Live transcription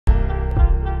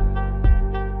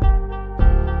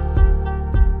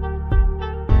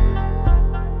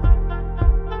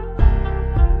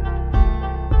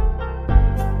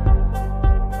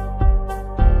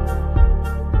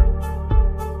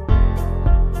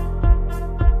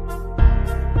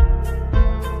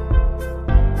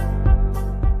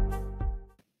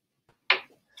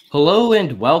Hello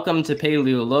and welcome to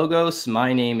Paleologos.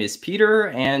 My name is Peter,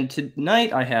 and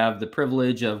tonight I have the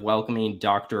privilege of welcoming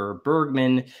Dr.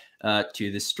 Bergman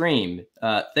to the stream.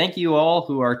 Thank you all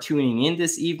who are tuning in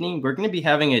this evening. We're going to be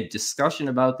having a discussion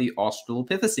about the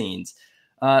Australopithecines.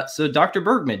 So Dr.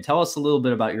 Bergman, tell us a little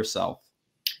bit about yourself.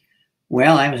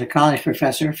 Well, I was a college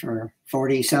professor for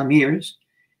 40-some years,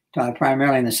 taught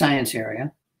primarily in the science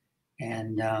area,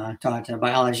 and taught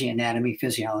biology, anatomy,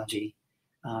 physiology.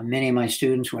 Many of my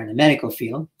students were in the medical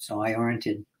field, so I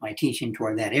oriented my teaching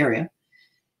toward that area.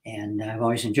 And I've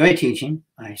always enjoyed teaching.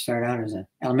 I started out as an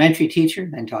elementary teacher,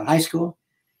 then taught high school,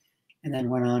 and then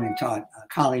went on and taught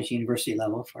college, university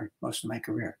level for most of my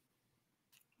career.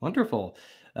 Wonderful.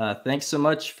 Thanks so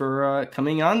much for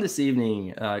coming on this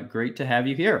evening. Great to have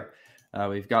you here.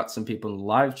 We've got some people in the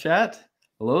live chat.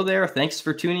 Hello there. Thanks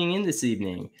for tuning in this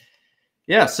evening.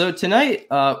 Yeah, so tonight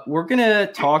we're going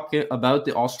to talk about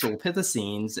the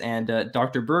Australopithecines, and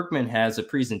Dr. Bergman has a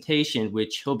presentation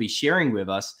which he'll be sharing with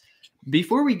us.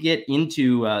 Before we get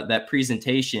into that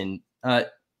presentation,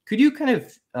 could you kind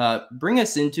of bring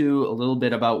us into a little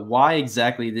bit about why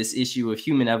exactly this issue of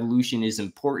human evolution is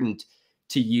important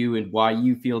to you and why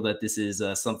you feel that this is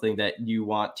something that you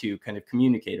want to kind of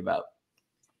communicate about?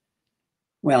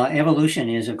 Well, evolution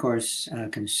is, of course, a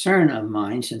concern of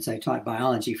mine since I taught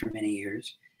biology for many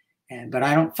years. But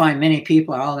I don't find many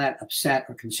people are all that upset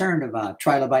or concerned about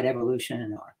trilobite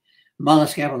evolution or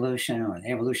mollusk evolution or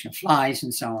the evolution of flies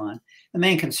and so on. The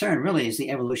main concern really is the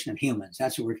evolution of humans.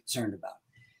 That's what we're concerned about.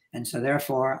 And so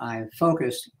therefore, I've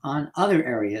focused on other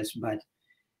areas, but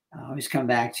I always come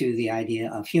back to the idea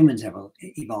of humans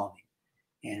evolving.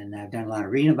 And I've done a lot of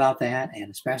reading about that,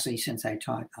 and especially since I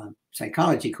taught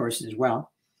psychology courses as well.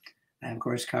 I, of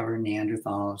course, covered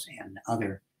Neanderthals and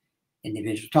other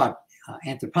individuals. Taught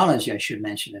anthropology, I should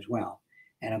mention as well.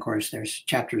 And, of course, there's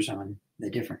chapters on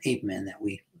the different ape men that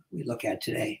we look at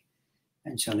today.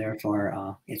 And so,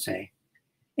 therefore, it's a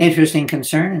interesting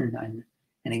concern.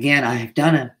 And again, I have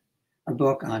done a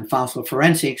book on fossil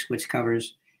forensics, which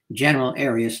covers general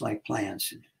areas like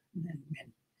plants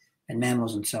and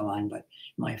mammals and so on. But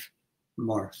my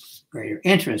more greater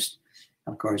interest,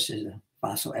 of course, is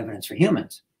fossil evidence for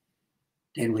humans.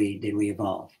 Did we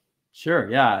evolve? Sure,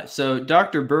 yeah. So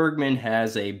Dr. Bergman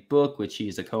has a book which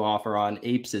he's a co-author on,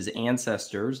 Apes as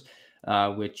Ancestors,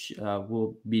 which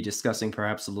we'll be discussing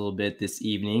perhaps a little bit this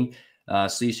evening.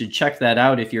 So you should check that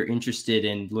out if you're interested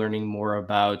in learning more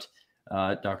about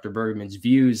Dr. Bergman's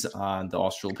views on the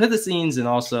Australopithecines and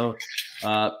also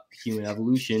human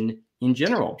evolution in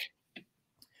general.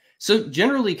 So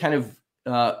generally, kind of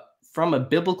from a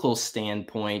biblical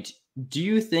standpoint, do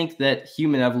you think that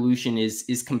human evolution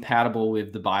is compatible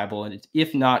with the Bible? And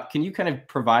if not, can you kind of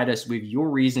provide us with your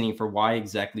reasoning for why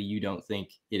exactly you don't think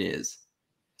it is?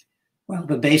 Well,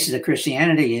 the basis of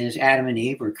Christianity is Adam and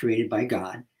Eve were created by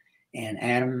God, and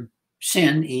Adam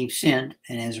sinned, Eve sinned,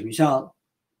 and as a result,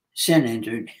 sin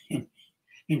entered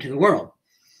into the world.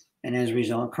 And as a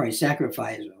result, Christ's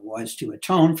sacrifice was to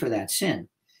atone for that sin.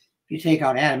 If you take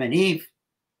out Adam and Eve,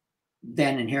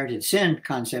 then inherited sin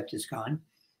concept is gone,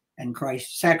 and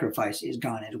Christ's sacrifice is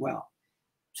gone as well.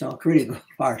 So a critical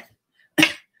part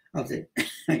of the,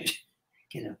 I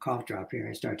get a cough drop here,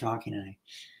 I start talking.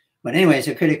 But anyways,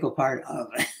 a critical part of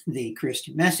the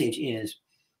Christian message is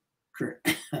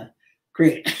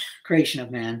creation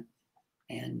of man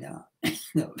and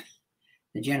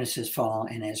the Genesis fall,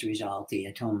 and as a result, the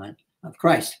atonement of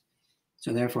Christ.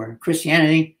 So therefore,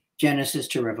 Christianity, Genesis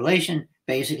to Revelation,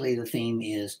 basically the theme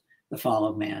is the fall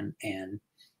of man and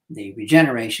the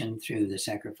regeneration through the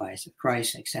sacrifice of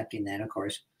Christ. Accepting that, of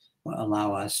course, will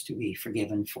allow us to be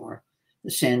forgiven for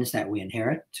the sins that we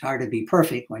inherit. It's hard to be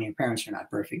perfect when your parents are not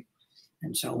perfect.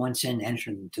 And so once sin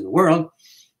entered into the world,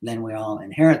 then we all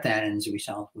inherit that. And as a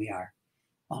result, we are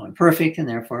all imperfect, and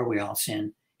therefore we all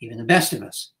sin. Even the best of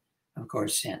us, of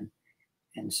course, sin.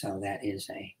 And so that is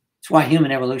it's why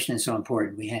human evolution is so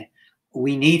important.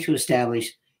 We need to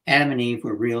establish Adam and Eve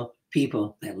were real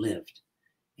people that lived,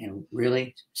 and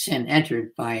really sin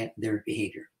entered by their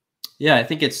behavior. Yeah, I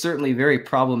think it's certainly very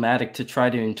problematic to try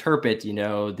to interpret,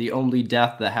 the only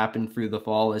death that happened through the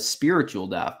fall as spiritual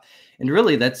death. And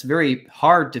really, that's very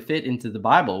hard to fit into the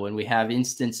Bible when we have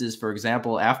instances, for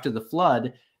example, after the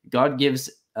flood, God gives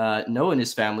Noah and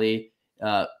his family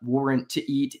warrant to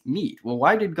eat meat. Well,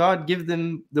 why did God give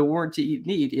them the warrant to eat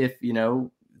meat if,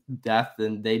 death,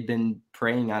 and they'd been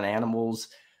preying on animals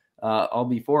all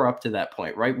before up to that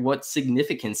point, right? What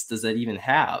significance does that even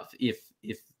have if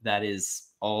that is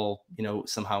all,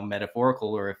 somehow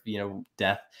metaphorical, or if,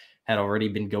 death had already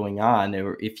been going on,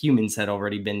 or if humans had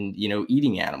already been,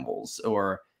 eating animals,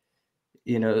 or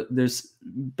there's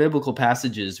biblical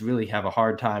passages really have a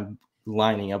hard time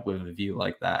lining up with a view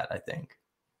like that, I think.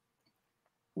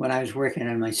 When I was working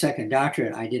on my second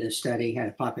doctorate, I did a study, had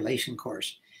a population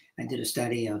course. I did a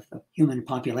study of the human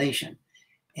population.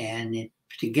 And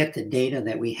to get the data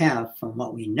that we have from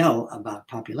what we know about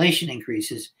population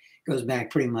increases goes back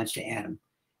pretty much to Adam.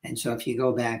 And so if you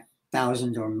go back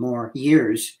thousands or more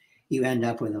years, you end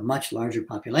up with a much larger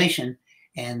population,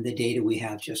 and the data we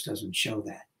have just doesn't show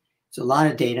that. It's a lot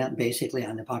of data basically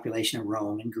on the population of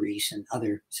Rome and Greece and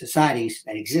other societies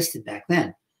that existed back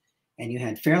then. And you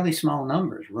had fairly small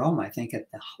numbers. Rome, I think, at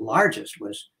the largest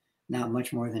was not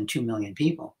much more than 2 million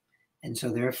people. And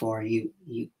so therefore you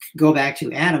go back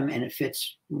to Adam, and it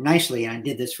fits nicely. I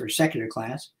did this for a secular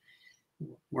class,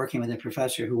 working with a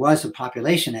professor who was a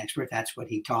population expert. That's what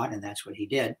he taught, and that's what he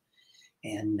did.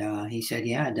 And he said,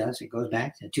 yeah, it does. It goes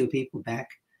back to two people, back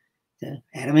to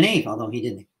Adam and Eve, although he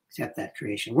didn't accept that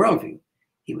creation worldview.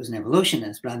 He was an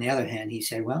evolutionist. But on the other hand, he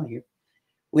said, well,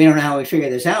 we don't know how we figure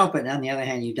this out, but on the other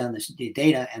hand, you've done this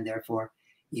data, and therefore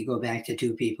you go back to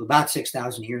two people about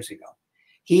 6,000 years ago.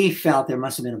 He felt there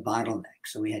must have been a bottleneck.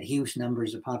 So we had huge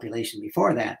numbers of population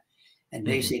before that. And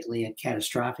basically a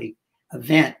catastrophic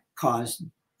event caused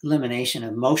elimination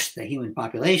of most of the human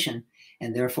population.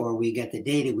 And therefore we get the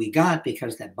data we got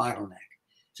because of that bottleneck.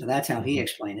 So that's how he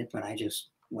explained it. But I just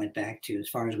went back to as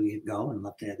far as we could go and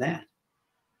looked at that.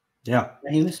 Yeah.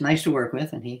 But he was nice to work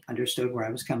with, and he understood where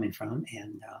I was coming from,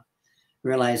 and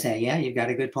realized that, yeah, you've got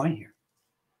a good point here.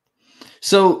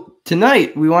 So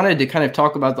tonight we wanted to kind of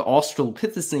talk about the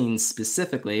Australopithecines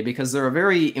specifically, because they're a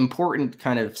very important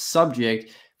kind of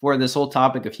subject for this whole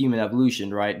topic of human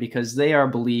evolution, right? Because they are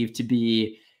believed to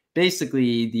be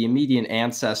basically the immediate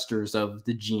ancestors of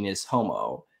the genus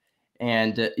Homo.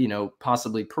 And,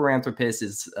 possibly Paranthropus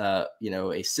is,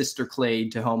 a sister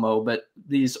clade to Homo, but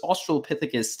these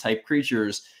Australopithecus type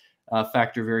creatures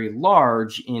factor very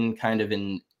large in kind of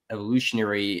an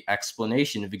evolutionary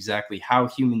explanation of exactly how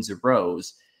humans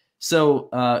arose. So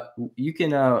you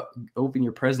can open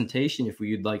your presentation if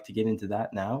you'd like to get into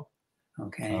that now.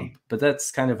 Okay. But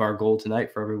that's kind of our goal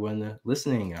tonight for everyone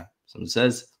listening. Someone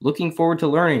says, looking forward to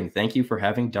learning. Thank you for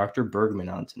having Dr. Bergman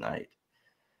on tonight.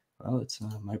 Well, it's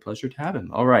my pleasure to have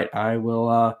him. All right. I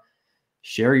will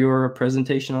share your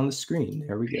presentation on the screen.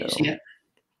 There we go.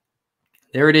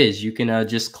 There it is. You can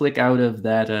just click out of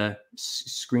that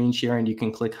screen share, and you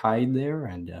can click hide there,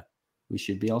 and we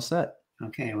should be all set.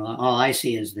 Okay. Well, all I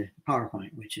see is the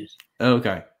PowerPoint, which is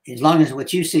okay. As long as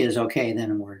what you see is okay,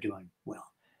 then we're doing well.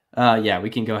 Yeah,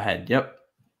 we can go ahead. Yep.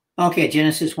 Okay.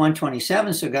 Genesis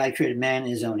 1:27. So God created man in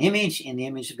his own image. In the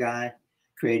image of God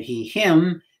created he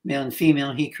him, male and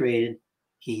female. He created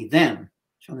he them.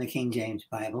 From the King James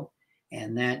Bible,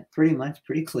 and that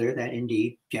pretty clear that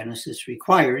indeed Genesis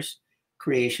requires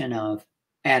creation of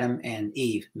Adam and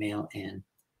Eve, male and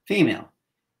female.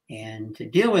 And to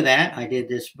deal with that, I did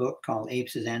this book called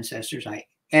Apes as Ancestors. I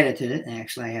edited it, and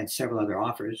actually I had several other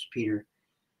authors. Peter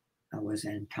was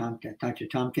in, Dr.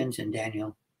 Tompkins and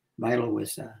Daniel Vital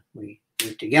was, we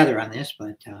worked together on this,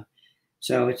 but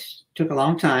so it took a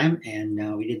long time,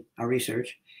 and we did our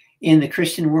research. In the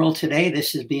Christian world today,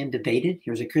 this is being debated.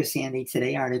 Here's a Christianity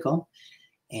Today article,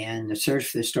 and the search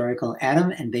for the historical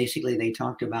Adam. And basically they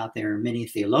talked about there are many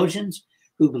theologians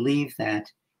who believe that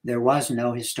there was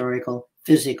no historical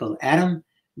physical Adam,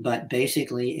 but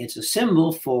basically it's a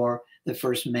symbol for the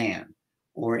first man,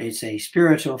 or it's a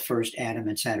spiritual first Adam,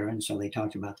 etc. And so they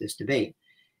talked about this debate.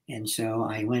 And so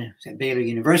I went to Baylor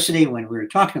University when we were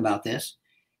talking about this,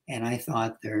 and I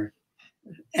thought their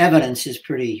evidence is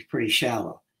pretty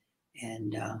shallow.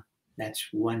 And that's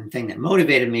one thing that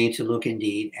motivated me to look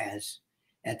indeed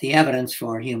at the evidence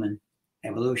for human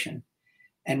evolution.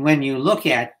 And when you look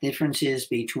at differences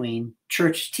between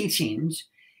church teachings,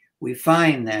 we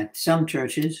find that some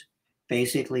churches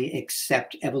basically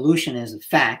accept evolution as a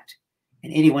fact,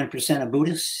 and 81% of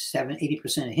Buddhists,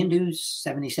 80% of Hindus,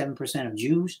 77% of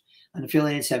Jews,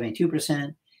 unaffiliated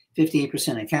 72%,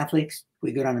 58% of Catholics.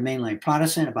 We go down to mainline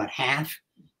Protestant, about half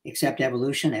accept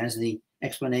evolution as the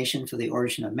explanation for the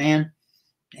origin of man,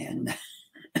 and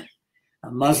a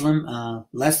Muslim,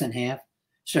 less than half,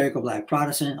 Syriacal Black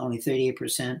Protestant, only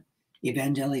 38%,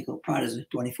 Evangelical Protestant,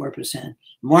 24%,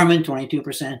 Mormon,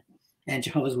 22%, and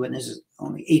Jehovah's Witnesses,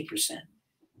 only 8%.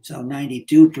 So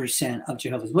 92% of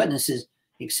Jehovah's Witnesses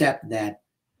accept that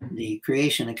the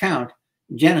creation account,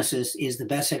 Genesis, is the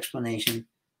best explanation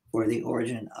for the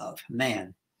origin of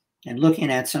man. And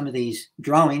looking at some of these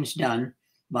drawings done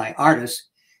by artists,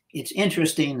 it's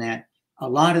interesting that a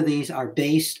lot of these are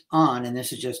based on, and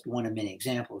this is just one of many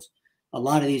examples, a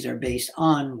lot of these are based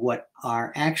on what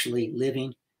are actually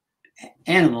living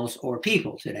animals or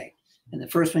people today. And the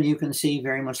first one you can see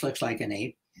very much looks like an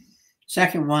ape.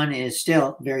 Second one is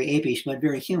still very apish, but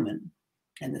very human.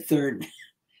 And the third,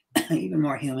 even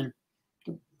more human.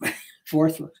 The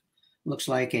fourth looks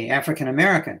like an African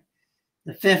American.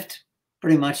 The fifth,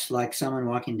 pretty much like someone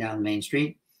walking down Main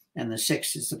Street. And the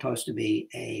sixth is supposed to be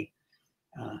a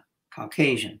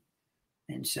Caucasian.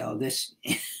 And so this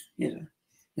is an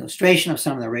illustration of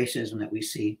some of the racism that we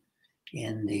see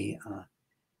in the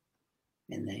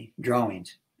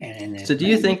drawings. So do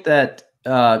you think that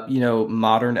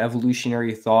modern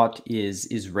evolutionary thought is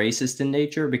racist in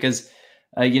nature? Because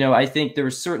I think there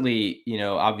was certainly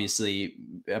obviously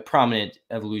prominent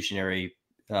evolutionary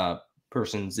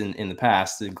persons in the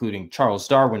past, including Charles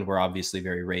Darwin, were obviously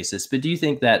very racist. But do you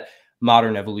think that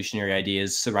modern evolutionary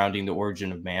ideas surrounding the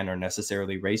origin of man are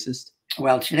necessarily racist?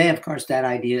 Well, today, of course, that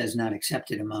idea is not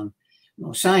accepted among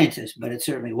most scientists, but it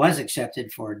certainly was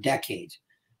accepted for decades.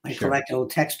 I collect old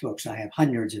textbooks. I have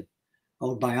hundreds of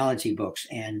old biology books,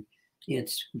 and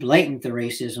it's blatant. The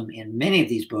racism in many of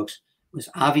these books was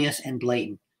obvious and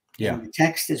blatant in the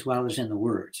text as well as in the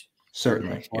words.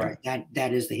 Certainly.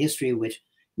 That is the history which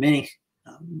many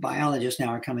biologists now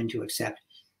are coming to accept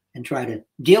and try to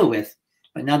deal with.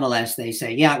 But nonetheless, they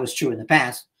say, yeah, it was true in the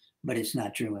past, but it's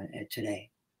not true today.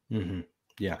 Mm-hmm.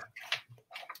 Yeah.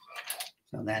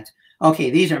 So that's okay.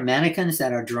 These are mannequins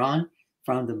that are drawn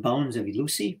from the bones of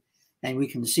Lucy. And we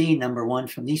can see, number one,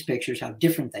 from these pictures, how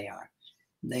different they are.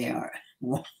 They are,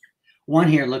 one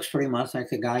here looks pretty much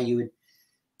like a guy you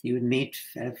would meet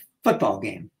at a football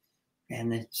game.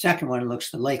 And the second one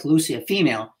looks like Lucy, a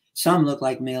female. Some look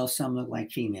like males, some look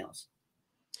like females.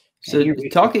 So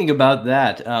talking about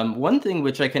that, one thing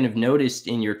which I kind of noticed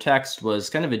in your text was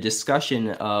kind of a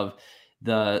discussion of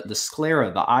the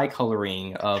sclera, the eye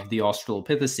coloring of the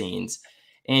Australopithecines.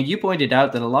 And you pointed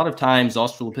out that a lot of times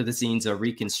Australopithecines are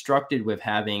reconstructed with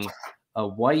having a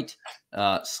white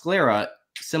sclera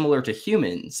similar to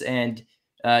humans. And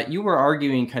you were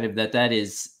arguing kind of that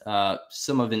is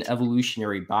some of an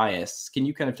evolutionary bias. Can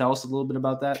you kind of tell us a little bit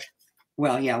about that?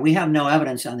 Well, yeah, we have no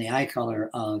evidence on the eye color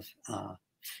of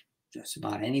just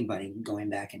about anybody going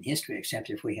back in history, except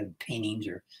if we have paintings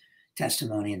or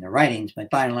testimony in the writings. But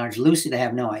by and large, Lucy, they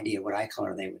have no idea what eye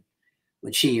color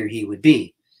would she or he would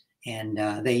be. And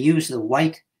they use the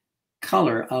white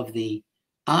color of the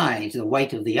eyes, the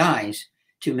white of the eyes,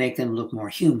 to make them look more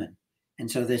human. And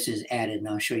so this is added, and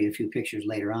I'll show you a few pictures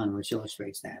later on which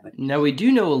illustrates that. But now we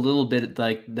do know a little bit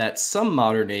like that some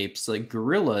modern apes, like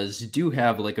gorillas, do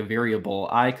have like a variable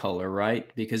eye color, right?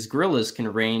 Because gorillas can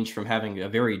range from having a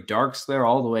very dark sclera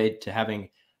all the way to having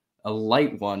a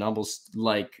light one, almost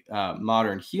like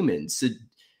modern humans. So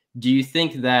do you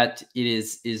think that it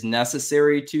is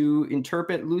necessary to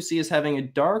interpret Lucy as having a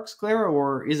dark sclera,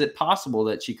 or is it possible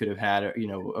that she could have had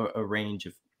a range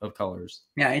of colors?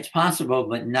 Yeah, it's possible,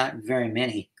 but not very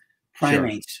many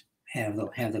primates have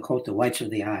the whites of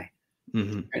the eye.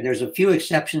 Mm-hmm. There's a few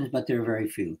exceptions, but there are very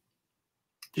few.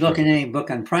 If you look in any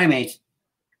book on primates,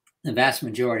 the vast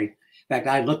majority, in fact,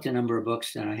 I looked at a number of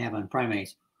books that I have on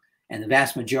primates, and the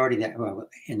vast majority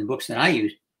in the books that I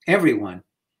use, everyone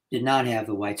did not have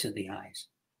the whites of the eyes.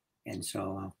 And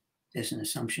so there's an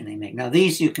assumption they make. Now,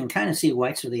 these, you can kind of see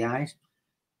whites of the eyes,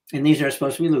 and these are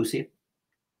supposed to be Lucy.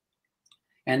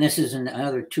 And this is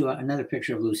another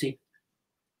picture of Lucy.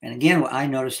 And again, what I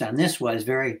noticed on this was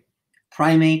very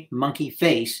primate monkey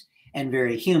face and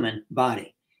very human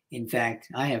body. In fact,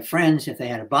 I have friends, if they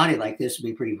had a body like this, would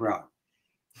be pretty proud.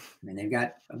 I mean, they've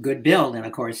got a good build, and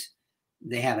of course,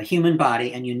 they have a human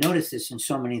body, and you notice this in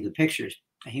so many of the pictures,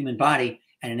 a human body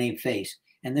and an ape face.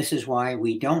 And this is why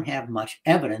we don't have much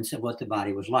evidence of what the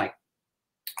body was like.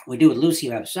 We do with Lucy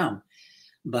have some,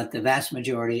 but the vast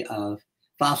majority of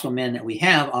fossil men that we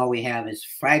have, all we have is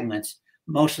fragments,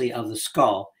 mostly of the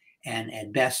skull, and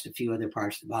at best a few other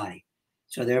parts of the body.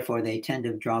 So therefore, they tend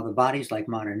to draw the bodies like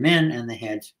modern men and the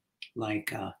heads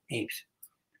like apes.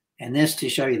 And this, to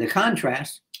show you the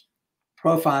contrast,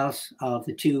 profiles of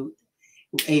the two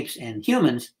apes and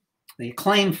humans, they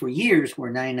claim for years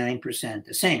were 99%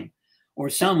 the same, or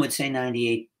some would say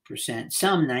 98%,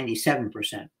 some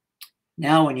 97%.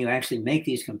 Now, when you actually make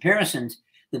these comparisons,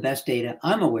 the best data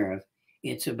I'm aware of,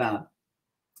 it's about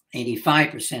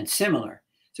 85% similar.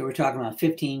 So we're talking about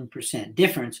 15%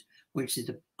 difference, which is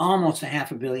almost a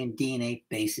 500 million DNA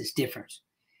basis difference.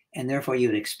 And therefore, you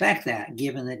would expect that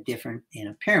given the difference in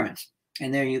appearance.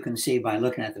 And there you can see by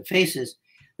looking at the faces,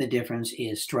 the difference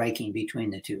is striking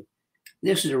between the two.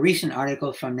 This is a recent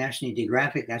article from National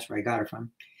Geographic. That's where I got it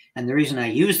from. And the reason I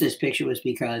used this picture was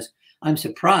because I'm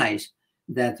surprised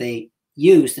that they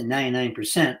used the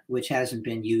 99%, which hasn't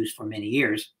been used for many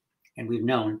years. And we've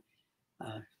known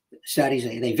studies.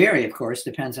 They vary, of course,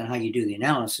 depends on how you do the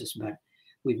analysis, but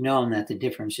we've known that the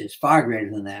difference is far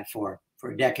greater than that for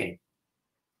a decade.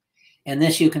 And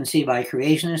this you can see by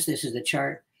creationists. This is the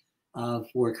chart of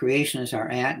where creationists are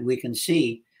at. And we can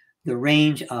see the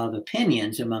range of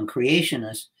opinions among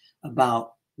creationists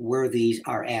about where these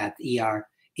are at. ER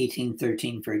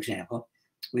 1813, for example.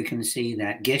 We can see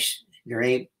that Gish,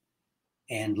 Garay,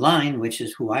 and Line, which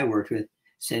is who I worked with,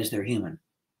 says they're human.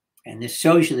 And this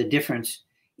shows you the difference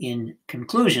in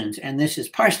conclusions. And this is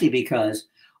partially because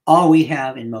all we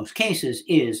have in most cases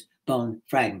is bone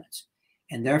fragments.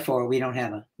 And therefore we don't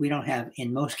have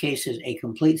in most cases a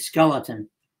complete skeleton.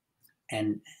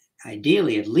 And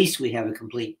ideally, at least we have a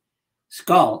complete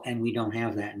skull, and we don't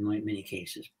have that in many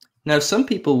cases. Now, some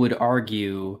people would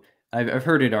argue, I've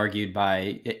heard it argued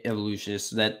by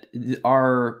evolutionists, that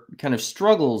our kind of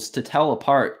struggles to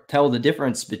tell the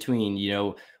difference between,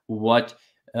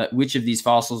 which of these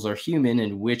fossils are human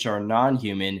and which are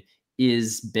non-human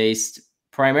is based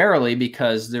primarily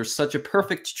because there's such a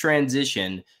perfect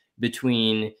transition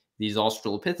between these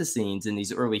Australopithecines and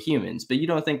these early humans. But you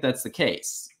don't think that's the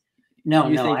case? No,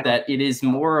 you think that it is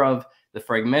more of the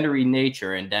fragmentary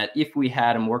nature, and that if we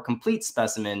had a more complete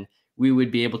specimen, we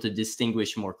would be able to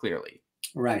distinguish more clearly.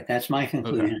 Right. That's my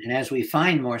conclusion. Okay. And as we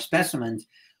find more specimens,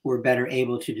 we're better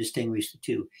able to distinguish the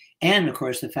two. And of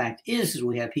course, the fact is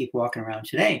we have people walking around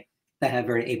today that have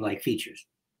very ape-like features.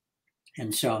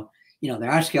 And so,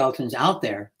 there are skeletons out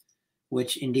there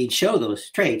which indeed show those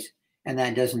traits, and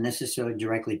that doesn't necessarily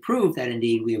directly prove that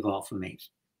indeed we evolved from apes.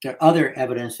 There are other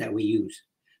evidence that we use.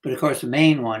 But of course, the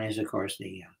main one is, of course,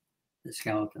 the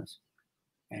skeletons,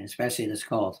 and especially the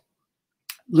skulls.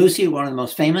 Lucy, one of the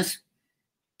most famous.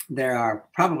 There are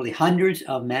probably hundreds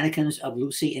of mannequins of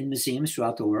Lucy in museums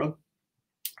throughout the world.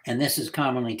 And this is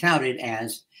commonly touted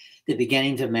as the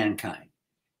beginnings of mankind.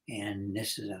 And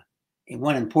this is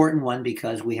one important one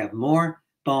because we have more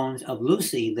bones of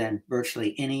Lucy than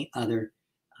virtually any other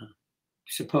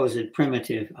supposed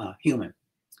primitive human.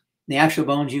 The actual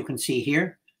bones you can see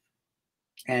here.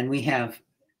 And we have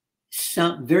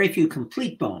very few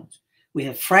complete bones. We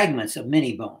have fragments of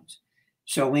many bones.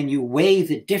 So when you weigh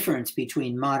the difference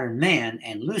between modern man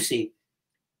and Lucy,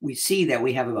 we see that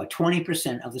we have about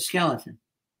 20% of the skeleton.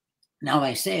 Now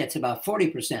I say it's about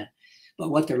 40%, but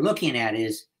what they're looking at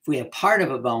is if we have part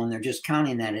of a bone, they're just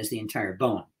counting that as the entire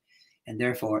bone. And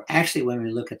therefore, actually, when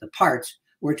we look at the parts,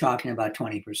 we're talking about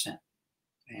 20%.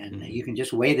 And you can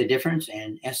just weigh the difference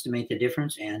and estimate the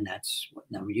difference, and that's what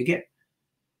number you get.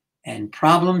 And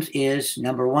problems is,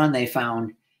 number one, they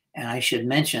found, and I should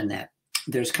mention that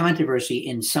there's controversy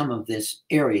in some of this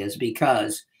areas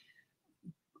because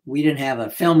we didn't have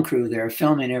a film crew there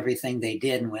filming everything they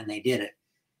did and when they did it.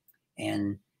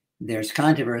 And there's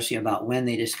controversy about when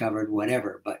they discovered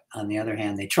whatever. But on the other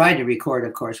hand, they tried to record,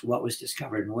 of course, what was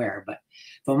discovered and where. But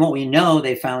from what we know,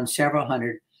 they found several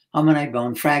hundred hominid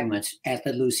bone fragments at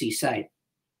the Lucy site.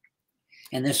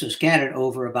 And this was scattered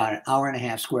over about 1.5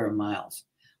 hours square miles,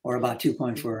 or about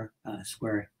 2.4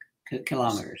 square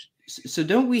kilometers. So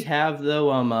don't we have,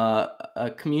 though,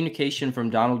 a communication from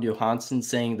Donald Johanson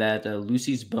saying that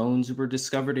Lucy's bones were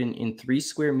discovered in 3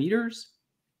 square meters?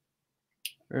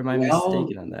 Or am I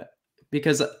mistaken on that?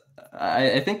 Because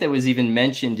I think that was even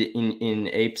mentioned in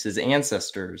Apes'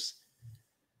 Ancestors.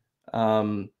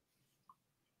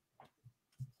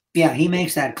 Yeah, he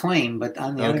makes that claim, but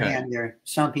on the other hand, there are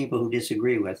some people who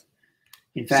disagree with.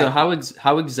 In fact, so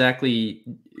how exactly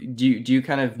do you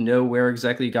kind of know where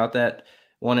exactly you got that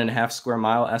 1.5 square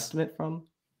mile estimate from?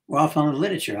 Well, from the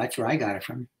literature. That's where I got it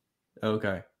from.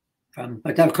 Okay.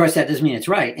 But of course, that doesn't mean it's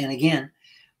right. And again,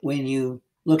 when you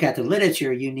look at the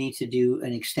literature, you need to do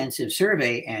an extensive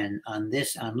survey. And on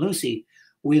Lucy,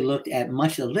 we looked at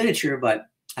much of the literature, but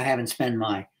I haven't spent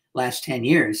my last 10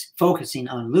 years focusing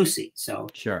on Lucy. So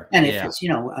sure. And if it's,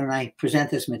 when I present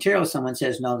this material, someone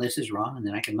says, no, this is wrong, and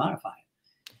then I can modify it.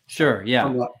 Sure. Yeah.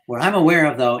 What I'm aware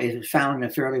of, though, is it's found in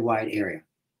a fairly wide area.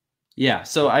 Yeah.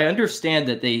 So I understand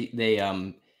that they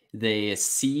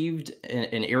sieved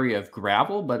an area of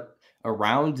gravel, but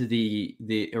around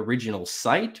the original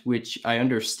site, which I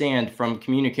understand from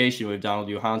communication with Donald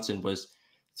Johanson was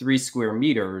 3 square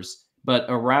meters, but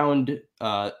around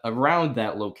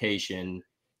that location,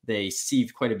 they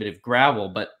sieved quite a bit of gravel.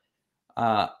 But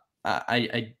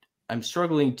I'm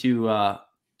struggling to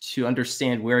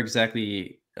understand where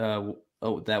exactly that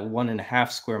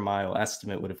 1.5 square mile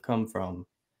estimate would have come from.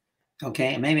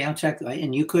 Okay, maybe I'll check.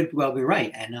 And you could well be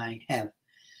right. And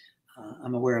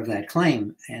I'm aware of that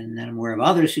claim. And then I'm aware of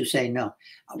others who say no.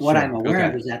 What I'm aware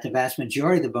of is that the vast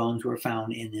majority of the bones were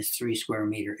found in this 3 square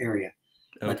meter area.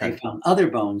 But they found other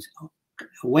bones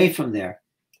away from there.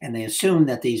 and they assumed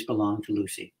that these belonged to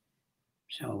Lucy.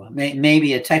 So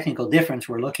maybe a technical difference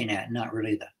we're looking at, not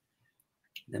really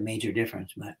the major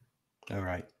difference. But all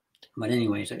right. But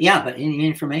anyways, yeah. But any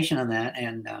information on that,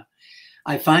 and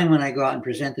I find when I go out and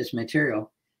present this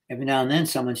material, every now and then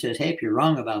someone says, "Hey, if you're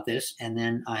wrong about this," and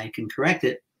then I can correct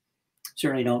it.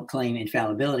 Certainly don't claim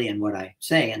infallibility in what I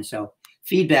say, and so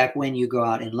feedback when you go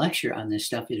out and lecture on this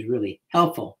stuff is really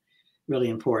helpful, really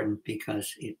important,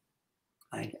 because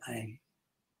I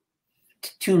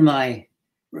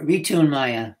retune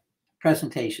my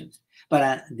presentations. But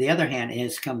on the other hand, it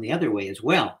has come the other way as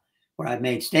well, where I've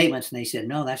made statements and they said,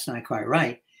 no, that's not quite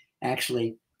right.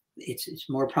 Actually, it's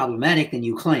more problematic than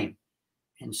you claim.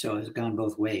 And so it's gone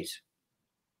both ways.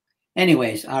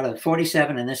 Anyways, out of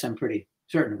 47, and this I'm pretty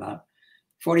certain about,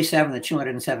 47 of the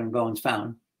 207 bones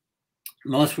found,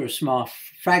 most were small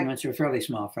fragments or fairly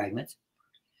small fragments,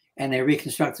 and they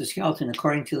reconstruct the skeleton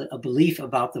according to a belief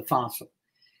about the fossil.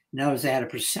 Notice they had a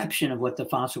perception of what the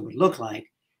fossil would look like,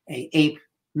 an ape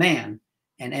man,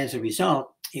 and as a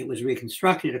result, it was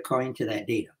reconstructed according to that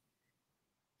data.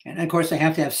 And of course, they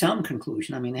have to have some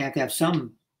conclusion. I mean, they have to have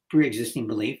some pre-existing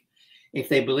belief. If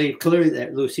they believe clearly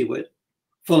that Lucy was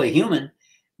fully human,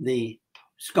 the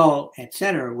skull,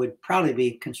 etc., would probably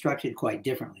be constructed quite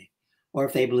differently. Or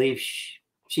if they believe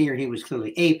she or he was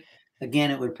clearly ape,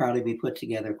 again, it would probably be put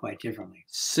together quite differently.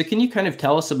 So can you kind of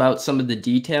tell us about some of the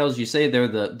details? You say there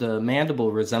the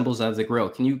mandible resembles that of the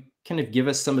gorilla. Can you kind of give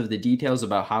us some of the details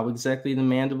about how exactly the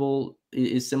mandible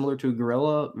is similar to a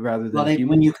gorilla rather than human?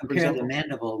 When you compare the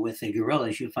mandible with the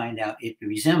gorillas, you find out it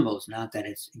resembles, not that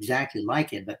it's exactly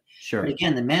like it, but, sure. But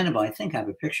again, the mandible, I think I have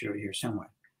a picture here somewhere.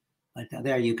 But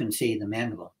there you can see the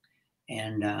mandible.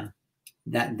 And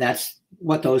that's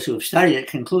what those who have studied it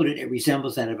concluded it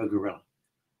resembles that of a gorilla.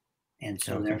 And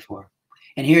so therefore,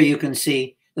 and here you can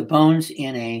see the bones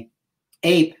in a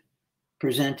ape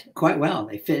present quite well.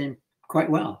 They fit in quite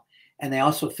well. And they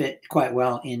also fit quite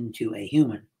well into a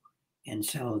human. And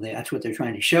so that's what they're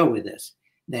trying to show with this,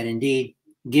 that indeed,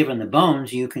 given the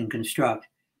bones, you can construct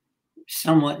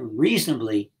somewhat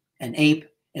reasonably an ape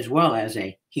as well as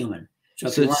a human.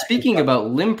 So speaking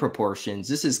about limb proportions,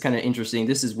 this is kind of interesting.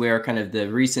 This is where kind of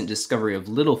the recent discovery of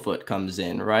Littlefoot comes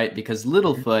in, right? Because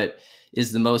Littlefoot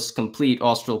is the most complete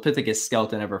Australopithecus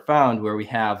skeleton ever found, where we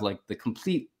have like the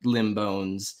complete limb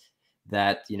bones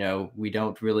that, you know, we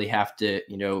don't really have to,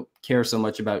 you know, care so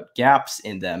much about gaps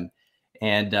in them.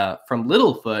 And from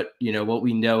Littlefoot, you know, what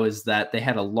we know is that they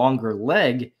had a longer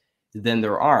leg than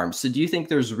their arms. So do you think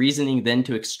there's reasoning then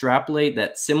to extrapolate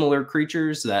that similar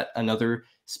creatures, that another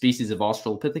species of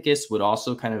Australopithecus would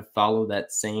also kind of follow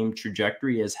that same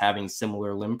trajectory as having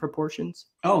similar limb proportions?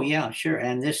 Oh, yeah, sure.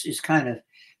 And this is kind of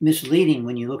misleading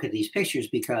when you look at these pictures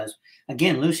because,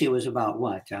 again, Lucy was about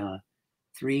what,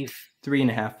 3.5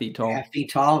 feet tall. 3.5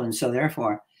 feet tall. And so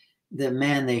therefore, the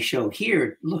man they showed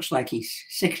here looks like he's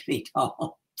 6 feet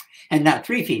tall and not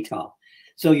 3 feet tall.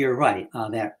 So you're right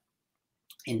that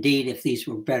indeed, if these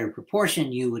were better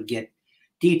proportion, you would get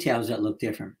details that look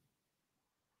different.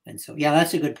 And so, yeah,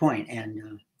 that's a good point. And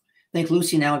I think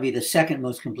Lucy now would be the second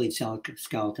most complete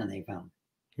skeleton they found.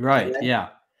 Right. Yeah.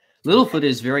 Littlefoot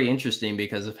is very interesting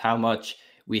because of how much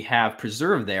we have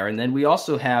preserved there. And then we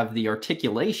also have the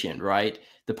articulation, right?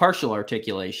 The partial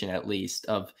articulation, at least,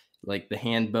 of like the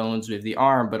hand bones with the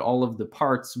arm, but all of the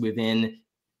parts within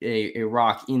a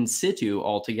rock in situ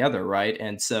altogether, right?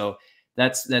 And so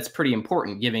that's pretty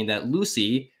important, given that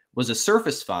Lucy was a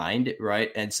surface find,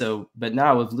 right? And so, but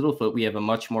now with Littlefoot, we have a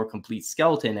much more complete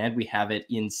skeleton and we have it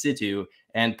in situ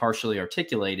and partially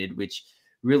articulated, which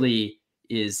really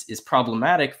is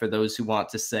problematic for those who want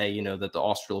to say, you know, that the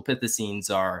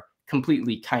Australopithecines are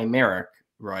completely chimeric,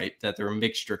 right? That they're a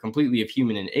mixture completely of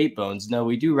human and ape bones. No,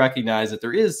 we do recognize that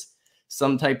there is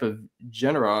some type of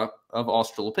genera of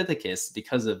Australopithecus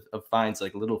because of finds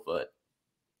like Littlefoot.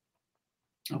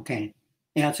 Okay.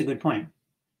 Yeah, that's a good point.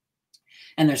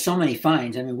 And there's so many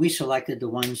finds. I mean, we selected the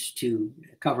ones to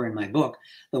cover in my book,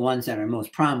 the ones that are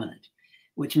most prominent,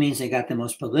 which means they got the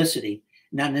most publicity,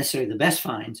 not necessarily the best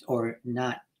finds or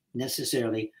not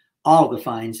necessarily all the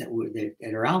finds that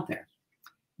are out there.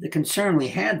 The concern we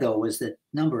had, though, was the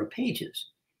number of pages.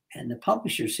 And the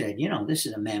publisher said, you know, this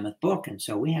is a mammoth book. And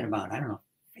so we had about,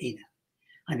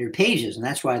 800 pages. And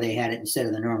that's why they had it, instead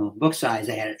of the normal book size,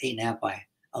 they had it 8.5 by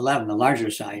 11, the larger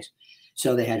size.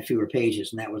 So they had fewer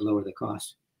pages, and that would lower the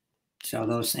cost. So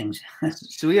those things.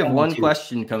 So we have one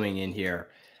question coming in here.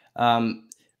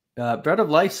 Bread of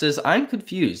Life says, I'm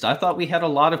confused. I thought we had a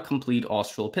lot of complete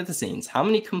Australopithecines. How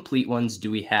many complete ones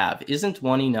do we have? Isn't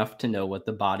one enough to know what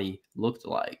the body looked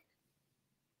like?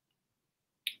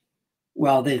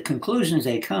 Well, the conclusions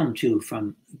they come to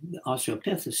from the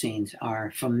Australopithecines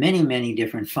are from many, many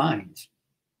different finds.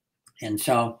 And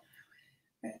so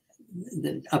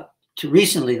up to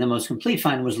recently, the most complete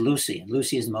find was Lucy, and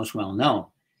Lucy is the most well known.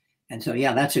 And so,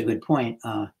 yeah, that's a good point.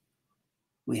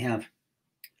 We have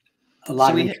a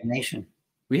lot of information.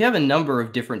 We have a number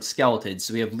of different skeletons.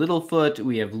 So we have Littlefoot,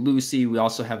 we have Lucy, we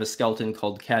also have a skeleton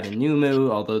called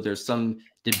Katanumu, although there's some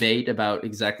debate about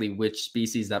exactly which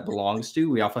species that belongs to.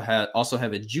 We also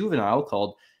have a juvenile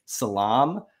called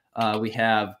Salam. We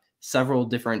have several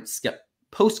different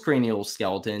postcranial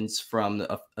skeletons from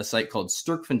a site called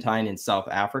Sterkfontein in South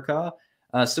Africa.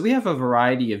 So we have a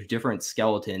variety of different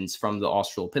skeletons from the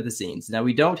Australopithecines. Now,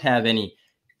 we don't have any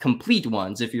complete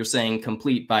ones, if you're saying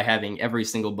complete by having every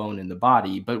single bone in the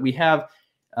body, but we have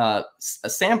a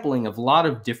sampling of a lot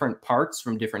of different parts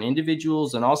from different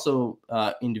individuals, and also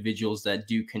individuals that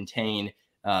do contain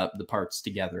the parts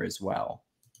together as well.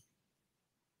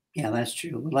 Yeah, that's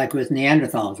true. Like with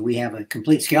Neanderthals, we have a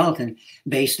complete skeleton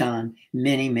based on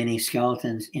many, many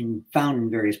skeletons found in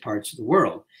various parts of the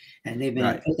world. And they've been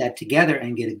able to put that together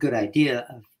and get a good idea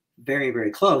of very,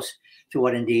 very close to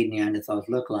what indeed Neanderthals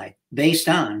look like, based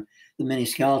on the many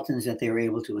skeletons that they were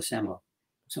able to assemble.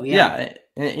 So yeah,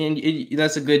 and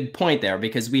that's a good point there,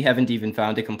 because we haven't even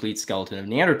found a complete skeleton of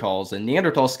Neanderthals, and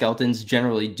Neanderthal skeletons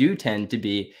generally do tend to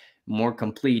be more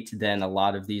complete than a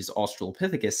lot of these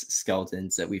Australopithecus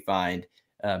skeletons that we find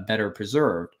better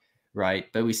preserved, right?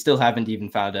 But we still haven't even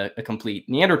found a complete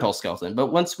Neanderthal skeleton. But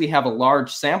once we have a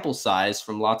large sample size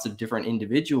from lots of different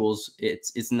individuals,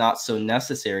 it's not so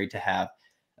necessary to have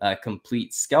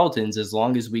complete skeletons, as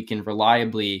long as we can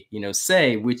reliably,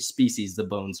 say which species the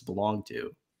bones belong to.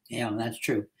 Yeah, that's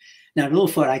true. Now,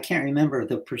 Littlefoot, I can't remember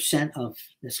the percent of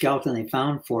the skeleton they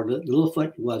found for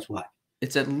Littlefoot was what?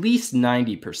 It's at least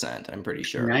 90%, I'm pretty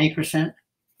sure. 90%?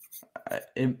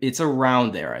 It's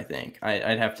around there, I think.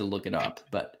 I'd have to look it up,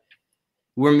 but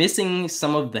we're missing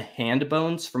some of the hand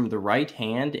bones from the right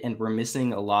hand, and we're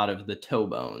missing a lot of the toe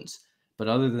bones. But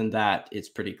other than that, it's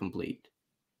pretty complete.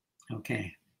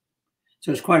 Okay.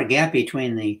 So it's quite a gap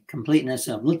between the completeness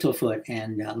of Littlefoot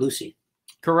and Lucy.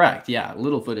 Correct. Yeah,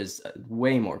 Littlefoot is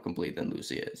way more complete than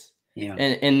Lucy is. Yeah.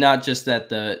 And not just that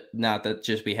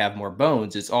just we have more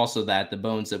bones, it's also that the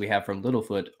bones that we have from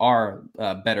Littlefoot are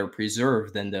better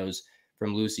preserved than those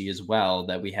from Lucy as well,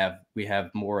 that we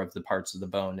have more of the parts of the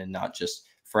bone and not just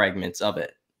fragments of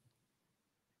it.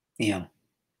 Yeah,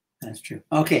 that's true.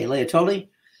 Okay, Laetoli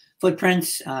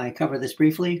footprints. I covered this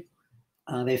briefly.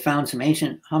 They found some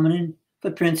ancient hominin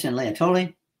footprints in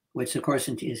Laetoli, which of course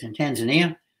is in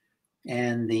Tanzania.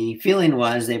 And the feeling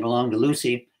was they belonged to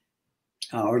Lucy,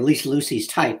 or at least Lucy's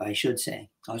type, I should say,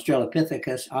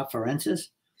 Australopithecus afarensis.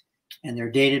 And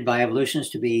they're dated by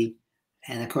evolutionists to be,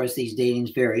 and of course these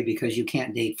datings vary because you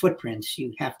can't date footprints.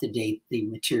 You have to date the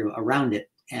material around it.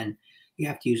 And you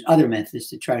have to use other methods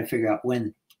to try to figure out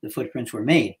when the footprints were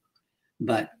made.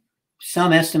 But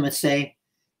some estimates say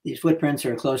these footprints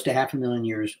are close to 500,000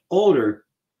 years older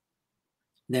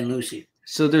than Lucy.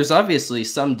 So there's obviously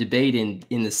some debate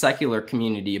in the secular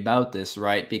community about this,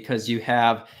 right? Because you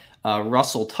have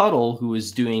Russell Tuttle, who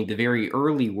is doing the very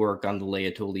early work on the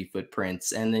Laetoli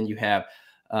footprints, and then you have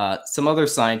some other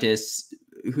scientists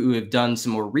who have done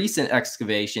some more recent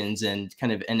excavations and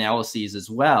kind of analyses as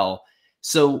well.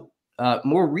 So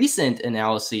more recent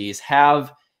analyses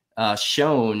have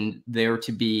shown there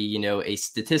to be, a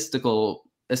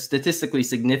statistically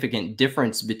significant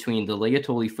difference between the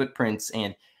Laetoli footprints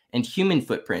and human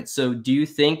footprints. So do you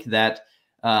think that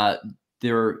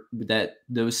that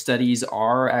those studies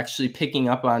are actually picking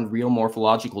up on real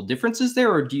morphological differences there,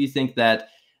 or do you think that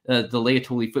the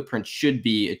Laetoli footprints should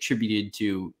be attributed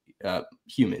to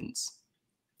humans?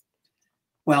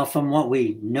 Well, from what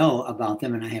we know about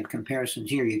them, and I have comparisons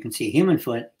here, you can see a human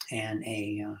foot and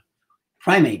a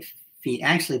primate feet.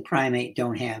 Actually, primate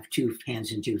don't have 2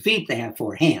 hands and 2 feet. They have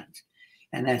 4 hands.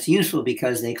 And that's useful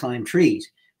because they climb trees.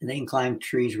 And they can climb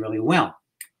trees really well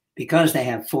because they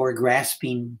have 4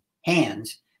 grasping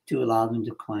hands to allow them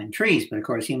to climb trees. But of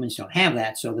course, humans don't have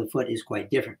that, so the foot is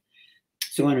quite different.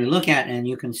 So when we look at it, and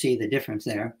you can see the difference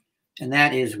there, and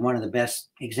that is one of the best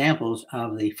examples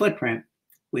of the footprint,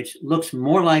 which looks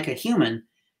more like a human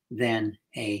than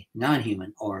a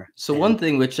non-human. So one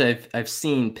thing which I've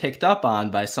seen picked up on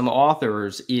by some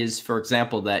authors is, for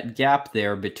example, that gap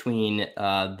there between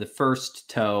the first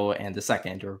toe and the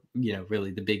second, or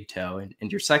really the big toe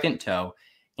and your second toe.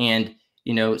 And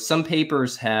some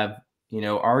papers have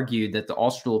argued that the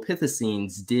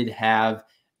Australopithecines did have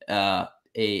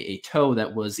a toe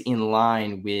that was in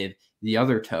line with the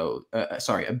other toe.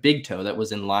 A big toe that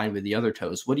was in line with the other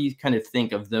toes. What do you kind of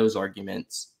think of those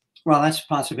arguments? Well, that's a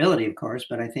possibility, of course,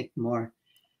 but I think more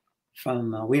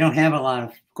from we don't have a lot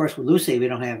of course, with Lucy,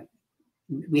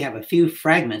 we have a few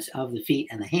fragments of the feet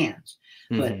and the hands,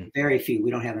 but Hmm. very few.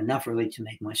 We don't have enough really to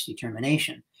make much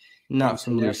determination. And Not so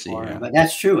from Lucy, therefore, yeah. but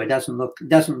that's true. It doesn't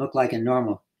look like a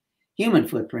normal human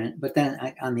footprint. But then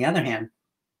on the other hand,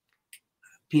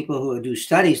 people who do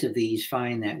studies of these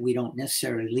find that we don't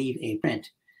necessarily leave a print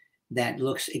that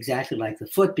looks exactly like the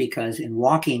foot, because in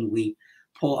walking, we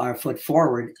pull our foot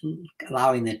forward,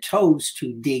 allowing the toes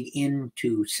to dig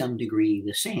into some degree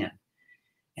the sand.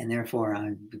 And therefore,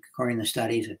 according to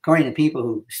studies, according to people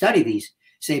who study these,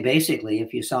 say basically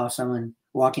if you saw someone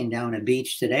walking down a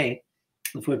beach today,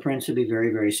 the footprints would be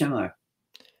very, very similar.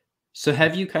 So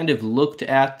have you kind of looked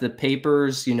at the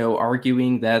papers,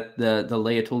 arguing that the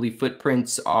Laetoli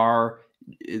footprints are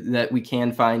that we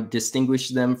can find distinguish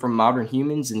them from modern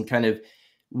humans, and kind of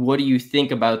what do you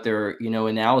think about their,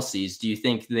 analyses? Do you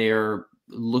think they're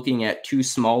looking at too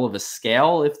small of a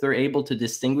scale if they're able to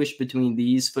distinguish between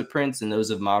these footprints and those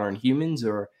of modern humans,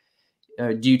 or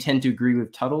do you tend to agree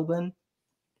with Tuttle then?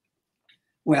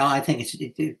 Well, I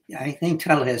think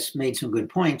Tuttle has made some good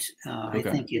points. I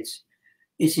Okay. think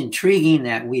it's intriguing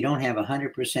that we don't have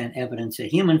 100% evidence of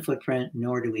human footprint,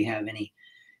 nor do we have any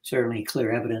certainly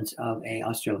clear evidence of a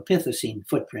Australopithecine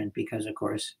footprint because, of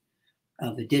course,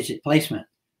 of the digit placement.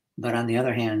 But on the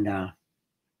other hand,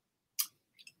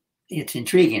 it's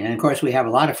intriguing. And of course, we have a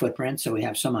lot of footprints, so we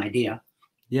have some idea.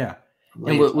 Yeah. And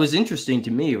Later, what was interesting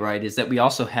to me, right, is that we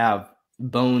also have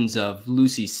bones of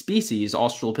Lucy's species,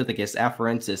 Australopithecus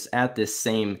afarensis, at this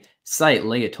same site,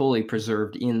 Laetoli,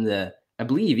 preserved in I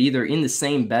believe, either in the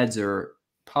same beds or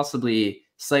possibly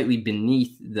slightly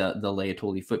beneath the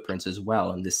Laetoli footprints as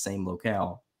well in this same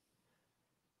locale.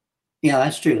 yeah,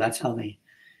 that's true.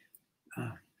 Uh,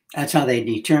 that's how they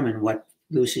determine what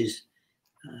Lucy's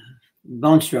uh,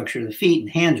 bone structure of the feet and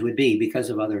hands would be because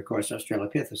of other, of course,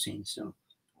 Australopithecines. So,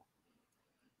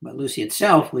 but Lucy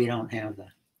itself, we don't have the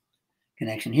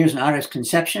connection. Here's an artist's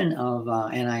conception of,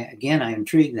 and I'm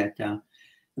intrigued that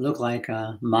look like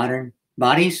modern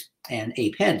bodies and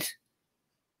ape heads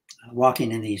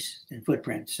walking in these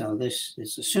footprints. So this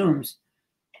assumes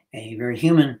a very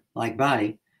human-like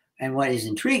body. And what is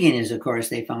intriguing is, of course,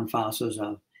 they found fossils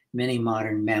of many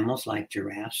modern mammals like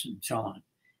giraffes and so on.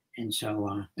 And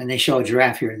so, and they show a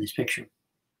giraffe here in this picture,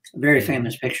 a very Mhm.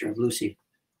 famous picture of Lucy.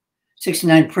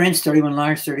 69 prints, 31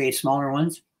 large, 38 smaller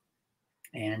ones,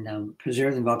 and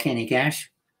preserved in volcanic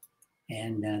ash.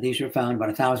 And these were found about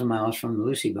 1,000 miles from the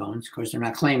Lucy bones. Of course, they're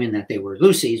not claiming that they were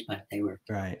Lucy's, but they were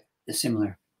Right. a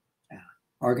similar uh,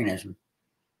 organism.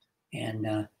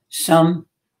 And some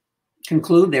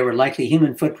conclude they were likely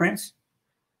human footprints.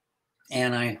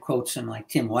 And I quote some like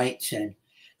Tim White said,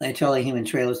 Laetoli human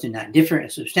trails do not differ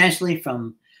substantially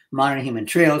from modern human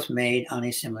trails made on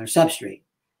a similar substrate.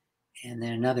 And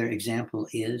then another example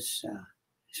is,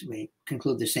 so we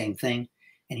conclude the same thing.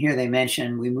 And here they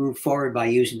mention we move forward by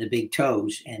using the big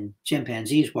toes, and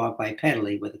chimpanzees walk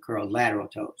bipedally with the curled lateral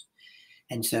toes.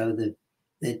 And so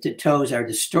the toes are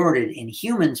distorted in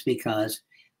humans because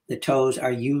the toes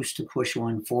are used to push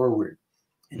one forward.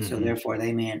 And so Mhm. therefore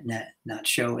they may not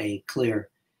show a clear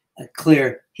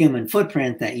human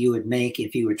footprint that you would make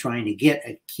if you were trying to get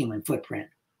a human footprint.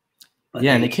 But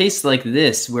Yeah, in they a case like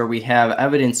this, where we have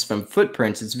evidence from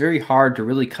footprints, it's very hard to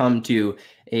really come to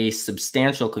a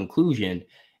substantial conclusion.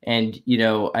 And,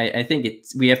 I think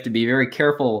we have to be very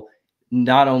careful,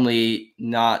 not only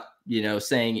not,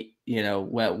 saying,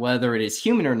 whether it is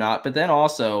human or not, but then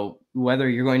also whether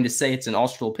you're going to say it's an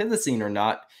Australopithecine or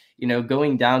not,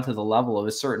 going down to the level of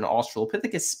a certain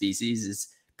Australopithecus species is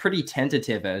pretty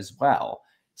tentative as well.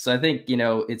 So I think,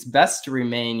 it's best to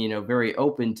remain, very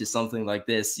open to something like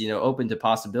this, open to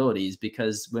possibilities,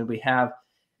 because when we have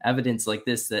evidence like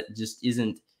this that just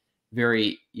isn't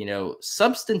very,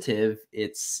 substantive,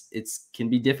 it's can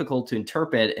be difficult to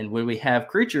interpret. And when we have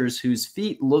creatures whose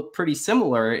feet look pretty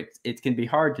similar, it can be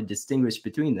hard to distinguish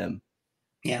between them.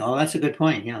 yeah, well, that's a good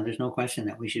point. Yeah, there's no question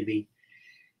that we should be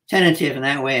tentative in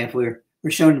that way. If we're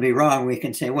shown to be wrong, we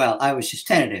can say, well, I was just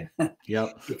tentative.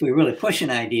 Yep. If we really push an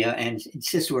idea and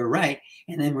insist we're right,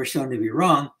 and then we're shown to be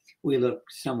wrong, we look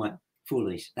somewhat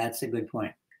foolish. That's a good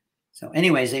point. So,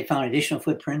 anyways, they found additional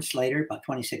footprints later, about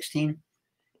 2016.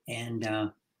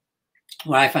 And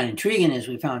what I find intriguing is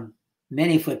we found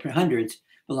many footprint, hundreds,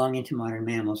 belonging to modern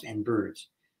mammals and birds.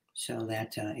 So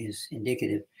that is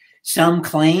indicative. Some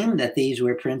claim that these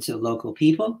were prints of local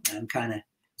people. I'm kind of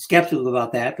skeptical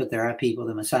about that, but there are people,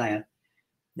 the Messiah.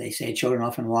 They say children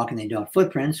often walk and they don't have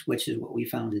footprints, which is what we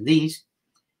found in these.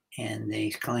 And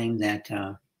they claim that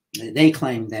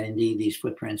indeed these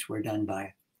footprints were done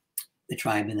by the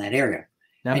tribe in that area.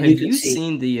 Now, And you can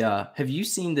see, have you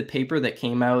seen the paper that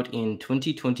came out in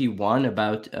 2021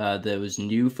 about those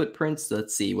new footprints?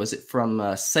 Let's see, was it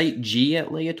from Site G at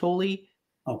Laetoli?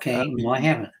 okay, no, I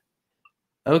haven't.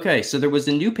 Okay, so there was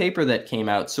a new paper that came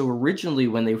out. So originally,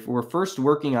 when they were first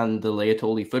working on the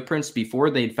Laetoli footprints,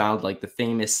 before they'd found like the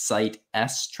famous Site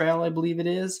S trail, I believe it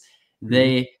is,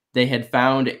 Mhm. they had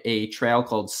found a trail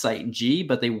called Site G,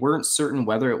 but they weren't certain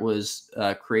whether it was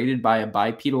created by a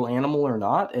bipedal animal or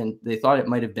not, and they thought it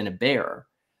might have been a bear.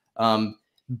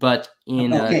 But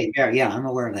in Okay, yeah, I'm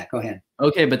aware of that. Go ahead.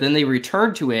 Okay, but then they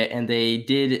returned to it and they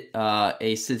did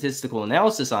a statistical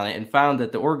analysis on it and found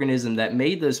that the organism that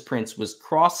made those prints was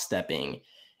cross-stepping.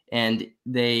 And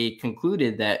they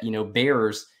concluded that,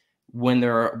 bears, when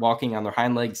they're walking on their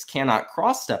hind legs, cannot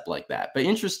cross-step like that. But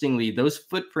interestingly, those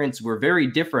footprints were very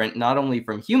different, not only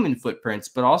from human footprints,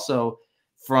 but also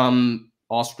from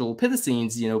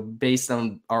Australopithecines, based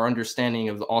on our understanding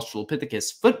of the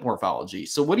Australopithecus foot morphology.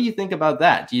 So what do you think about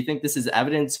that? Do you think this is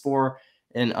evidence for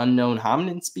an unknown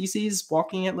hominin species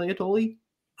walking at Laetoli?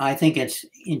 I think it's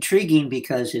intriguing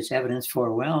because it's evidence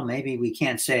for, well, maybe we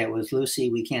can't say it was Lucy.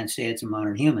 We can't say it's a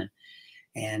modern human.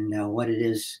 And what it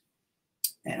is,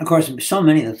 and of course, so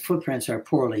many of the footprints are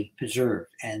poorly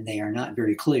preserved and they are not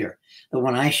very clear. The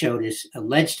one I showed is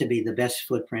alleged to be the best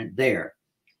footprint there.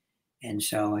 And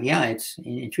so, yeah, it's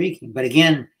intriguing. But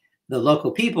again, the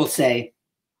local people say,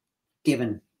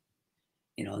 given,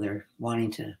 they're wanting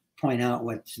to point out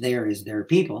what's there is their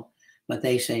people, but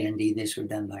they say, indeed, this was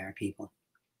done by our people.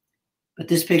 But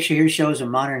this picture here shows a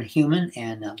modern human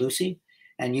and Lucy,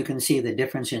 and you can see the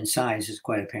difference in size is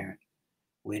quite apparent,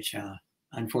 which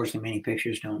unfortunately many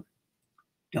pictures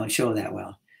don't show that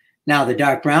well. Now, the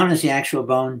dark brown is the actual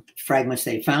bone fragments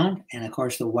they found, and of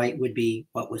course the white would be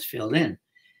what was filled in.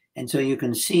 And so you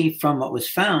can see from what was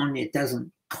found, it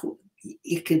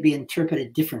could be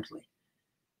interpreted differently.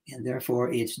 And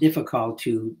therefore it's difficult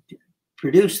to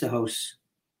produce the host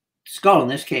skull, in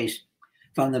this case,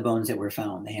 from the bones that were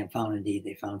found.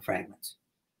 They found fragments.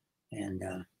 And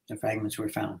the fragments were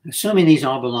found, assuming these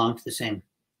all belong to the same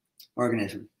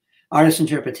organism. Artist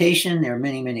interpretation, there are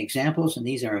many, many examples, and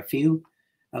these are a few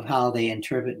of how they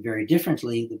interpret very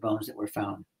differently the bones that were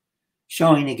found,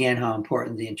 showing again how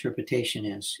important the interpretation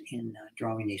is in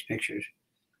drawing these pictures.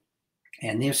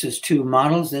 And this is two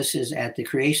models. This is at the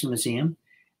Creation Museum.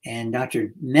 And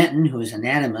Dr. Menton, who is an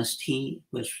anatomist, he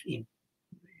was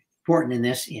important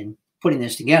in putting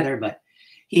this together, but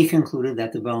he concluded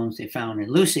that the bones they found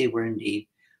in Lucy would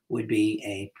be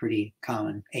a pretty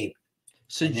common ape.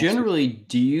 So generally,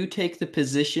 do you take the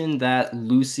position that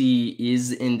Lucy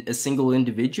is in a single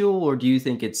individual, or do you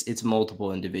think it's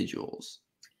multiple individuals?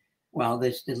 Well,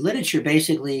 the literature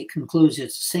basically concludes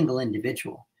it's a single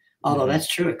individual. Although that's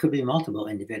true, it could be multiple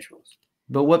individuals.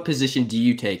 But what position do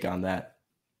you take on that?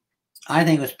 I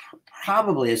think it was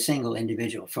probably a single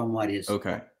individual from what is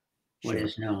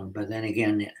known. But then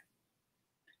again,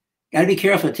 got to be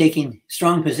careful of taking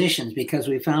strong positions, because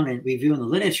we found in reviewing the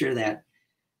literature that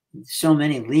so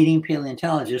many leading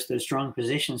paleontologists, their strong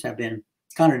positions have been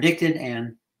contradicted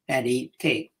and had to eat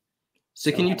cake. So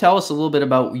can you tell us a little bit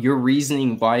about your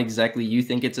reasoning why exactly you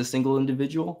think it's a single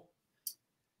individual?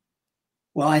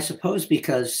 Well, I suppose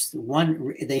because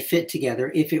they fit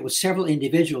together. If it was several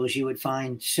individuals, you would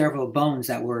find several bones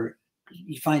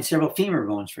you find several femur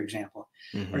bones, for example,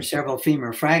 or several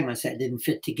femur fragments that didn't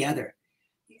fit together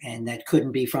and that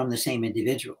couldn't be from the same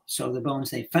individual. So the bones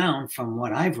they found, from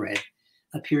what I've read,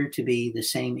 appear to be the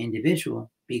same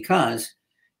individual because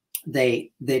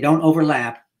they don't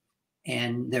overlap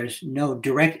and there's no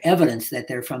direct evidence that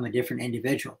they're from a different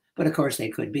individual. But of course they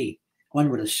could be. One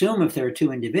would assume if there are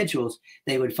two individuals,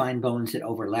 they would find bones that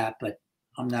overlap, but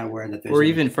I'm not aware that there's... Or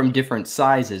even from different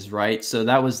sizes, right? So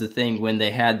that was the thing when they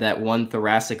had that one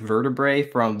thoracic vertebrae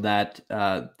from that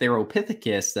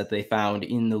Australopithecus that they found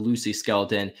in the Lucy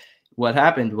skeleton. What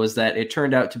happened was that it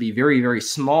turned out to be very, very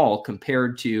small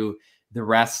compared to the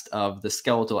rest of the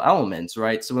skeletal elements,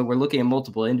 right? So when we're looking at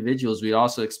multiple individuals, we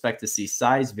also expect to see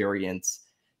size variants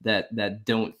that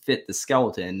don't fit the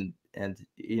skeleton. And,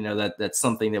 that's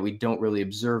something that we don't really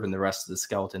observe in the rest of the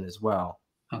skeleton as well.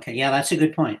 Okay, yeah, that's a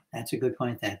good point. That's a good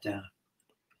point.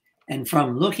 And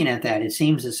from looking at that, it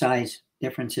seems the size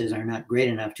differences are not great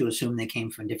enough to assume they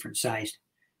came from different sized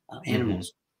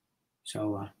animals.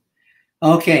 So,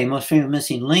 okay, most famous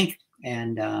missing link.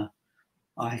 And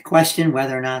I question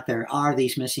whether or not there are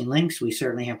these missing links. We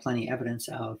certainly have plenty of evidence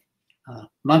of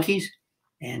monkeys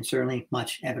and certainly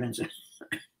much evidence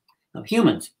of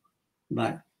humans.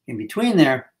 But in between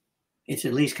there, it's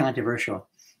at least controversial.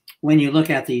 When you look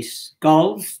at these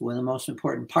skulls, one of the most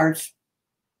important parts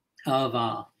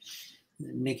of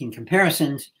making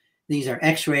comparisons, these are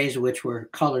x-rays which were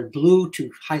colored blue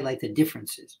to highlight the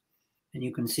differences. And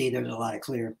you can see there's a lot of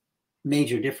clear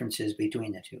major differences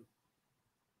between the two.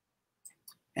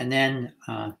 And then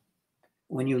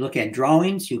when you look at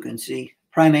drawings, you can see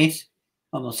primates,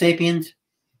 Homo sapiens,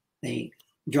 the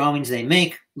drawings they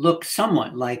make look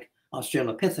somewhat like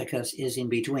Australopithecus is in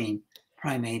between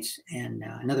primates and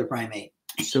another primate.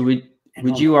 So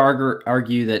would you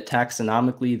argue that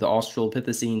taxonomically the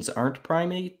Australopithecines aren't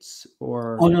primates,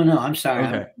 or? Oh, no, I'm sorry.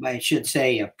 Okay. I should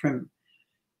say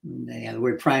the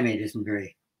word primate isn't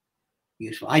very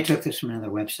useful. I took this from another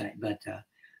website, but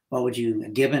what would you,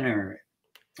 given, or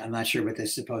I'm not sure what this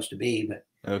is supposed to be, but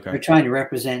okay, they're trying to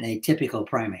represent a typical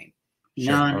primate,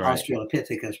 sure,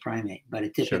 non-Australopithecus primate, but a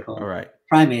typical sure,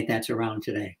 primate that's around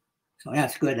today. So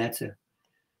that's good. That's a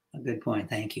good point.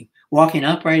 Thank you. Walking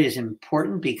upright is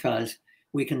important because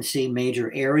we can see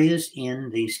major areas in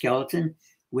the skeleton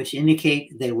which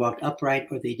indicate they walked upright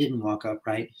or they didn't walk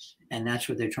upright, and that's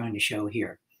what they're trying to show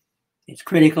here. It's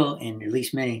critical, and at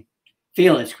least many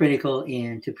feel it's critical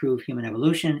to prove human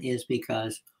evolution, is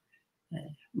because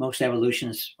most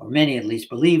evolutionists, or many at least,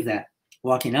 believe that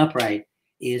walking upright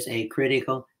is a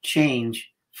critical change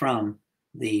from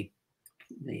the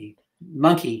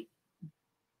monkey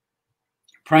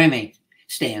primate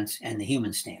stance and the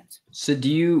human stance. So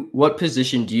what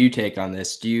position do you take on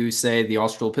this? Do you say the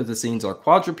Australopithecines are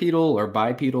quadrupedal or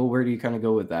bipedal? Where do you kind of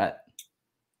go with that?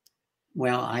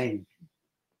 Well,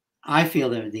 I feel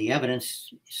that the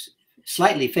evidence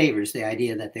slightly favors the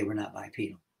idea that they were not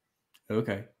bipedal.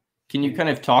 Okay. Can you kind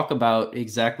of talk about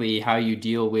exactly how you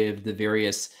deal with the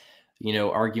various,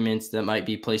 arguments that might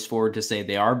be placed forward to say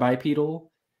they are bipedal?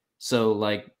 So,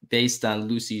 like, based on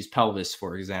Lucy's pelvis,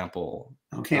 for example.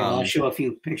 Okay, well, I'll show a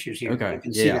few pictures here. Okay, you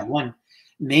can see that one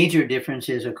major difference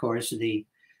is, of course, the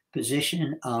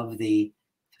position of the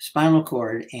spinal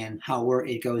cord and how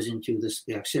it goes into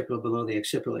the occipital, below the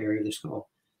occipital area of the skull.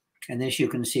 And this, you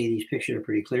can see, these pictures are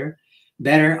pretty clear.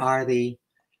 Better are the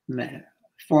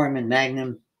foramen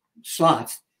magnum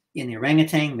slots in the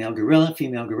orangutan, male gorilla,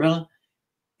 female gorilla,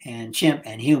 and chimp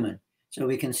and human. So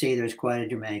we can see there's quite a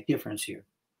dramatic difference here.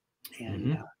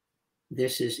 And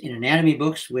this is in anatomy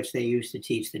books, which they use to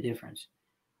teach the difference.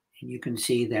 And you can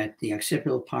see that the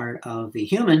occipital part of the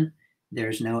human,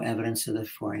 there's no evidence of the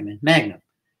foramen magnum.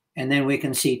 And then we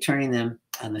can see, turning them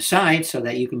on the side so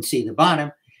that you can see the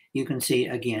bottom, you can see,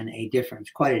 again, a difference,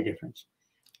 quite a difference.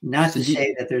 Not to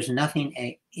say that there's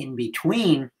nothing in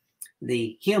between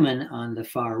the human on the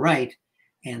far right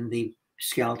and the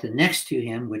skeleton next to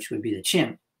him, which would be the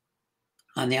chimp.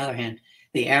 On the other hand,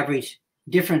 the average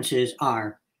differences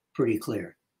are pretty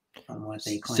clear from what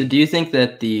they claim. So do you think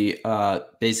that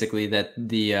basically that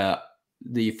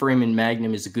the foramen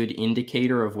magnum is a good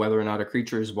indicator of whether or not a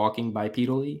creature is walking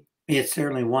bipedally? It's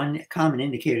certainly one common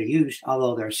indicator used,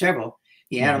 although there are several.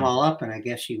 You add them all up, and I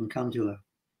guess you can come to a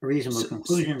reasonable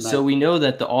conclusion. But so we know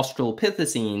that the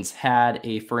Australopithecines had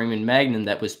a foramen magnum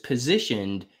that was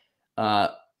positioned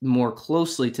more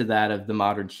closely to that of the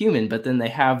modern human, but then they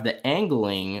have the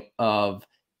angling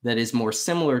that is more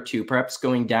similar to, perhaps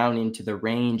going down into the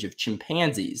range of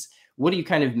chimpanzees. What do you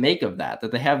kind of make of that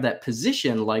they have that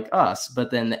position like us, but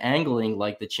then the angling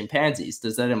like the chimpanzees?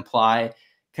 Does that imply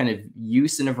kind of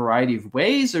use in a variety of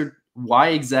ways, or why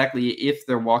exactly, if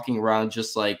they're walking around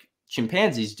just like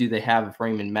chimpanzees, do they have a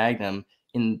foramen magnum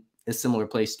in a similar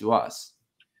place to us?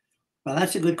 Well,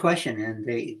 that's a good question.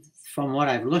 And from what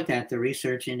I've looked at, the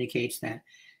research indicates that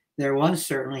there was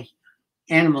certainly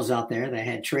animals out there that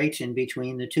had traits in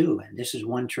between the two. And this is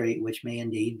one trait which may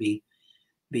indeed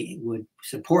would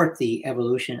support the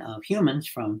evolution of humans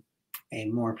from a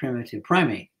more primitive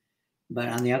primate. But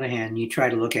on the other hand, you try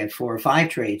to look at 4 or 5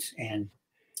 traits, and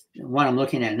what I'm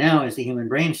looking at now is the human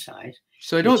brain size.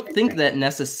 So I don't think that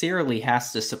necessarily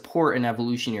has to support an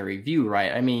evolutionary view,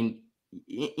 right? I mean,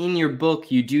 in your book,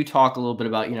 you do talk a little bit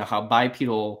about, how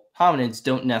bipedal hominids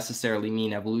don't necessarily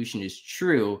mean evolution is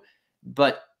true.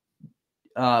 But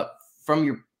from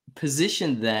your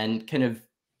position then, kind of,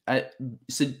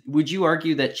 so would you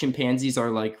argue that chimpanzees are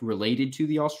like related to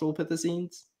the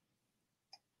Australopithecines?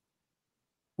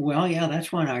 Well, yeah,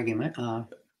 that's one argument.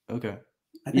 Okay.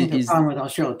 I think the problem with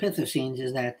Australopithecines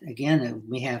is that, again,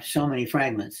 we have so many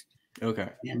fragments. Okay.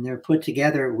 And they're put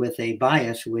together with a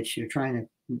bias, which you're trying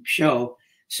to show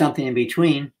something in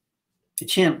between a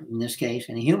chimp, in this case,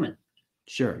 and a human.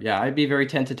 Sure. Yeah, I'd be very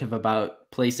tentative about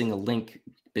placing a link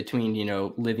between,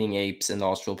 living apes and the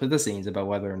Australopithecines about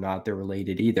whether or not they're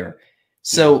related either.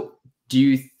 So do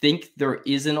you think there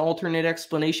is an alternate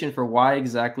explanation for why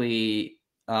exactly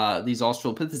these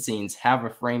Australopithecines have a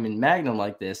foramen magnum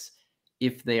like this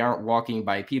if they aren't walking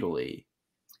bipedally?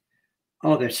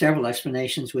 Oh, there's several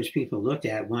explanations which people looked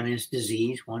at. One is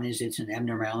disease, one is it's an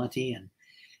abnormality, and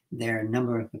there are a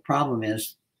number of, the problem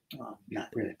is, well, not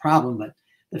really a problem, but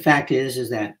the fact is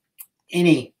that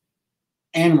any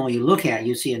animal you look at,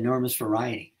 you see enormous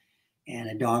variety. And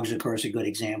a dog's, of course, a good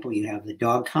example. You have the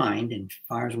dog kind, and as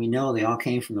far as we know, they all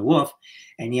came from the wolf.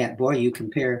 And yet, boy, you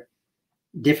compare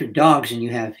different dogs and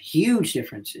you have huge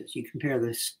differences. You compare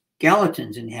the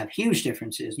skeletons and you have huge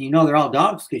differences. And you know they're all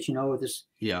dogs because you know where this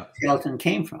skeleton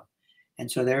came from. And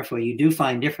so therefore you do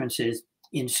find differences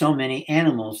in so many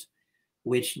animals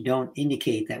which don't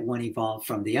indicate that one evolved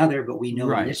from the other. But we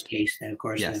know in this case that, of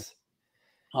course,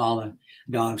 all the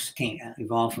dogs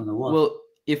evolved from the wolf. Well,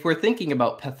 if we're thinking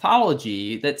about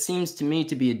pathology, that seems to me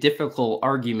to be a difficult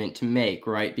argument to make,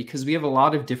 right? Because we have a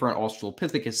lot of different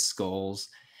Australopithecus skulls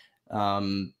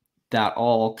that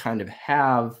all kind of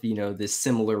have, you know, this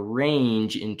similar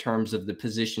range in terms of the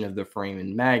position of the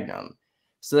foramen magnum.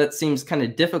 So that seems kind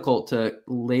of difficult to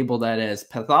label that as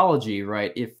pathology,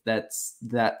 right? If that's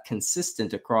that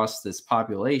consistent across this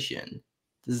population.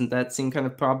 Doesn't that seem kind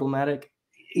of problematic?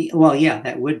 Well, yeah,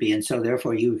 that would be. And so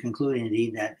therefore you would conclude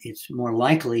indeed that it's more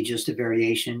likely just a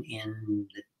variation in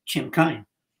the chimp kind,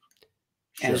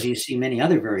 as you see many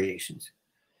other variations.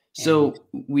 So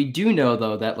we do know,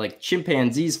 though, that like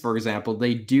chimpanzees, for example,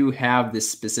 they do have this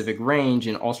specific range,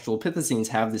 and Australopithecines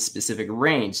have this specific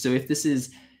range. So if this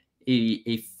is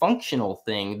a functional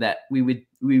thing, that we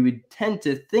would tend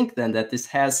to think then that this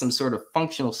has some sort of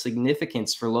functional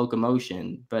significance for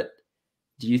locomotion. But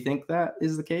do you think that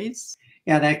is the case?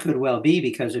 Yeah, that could well be,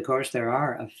 because of course there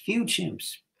are a few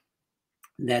chimps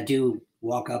that do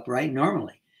walk upright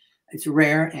normally. It's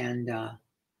rare, and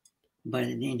but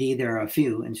indeed there are a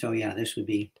few. And so yeah,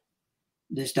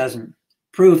 this doesn't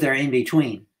prove they're in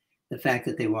between, the fact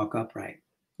that they walk upright.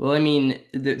 Well, I mean,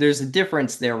 there's a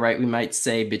difference there, right? We might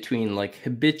say between like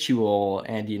habitual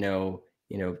and,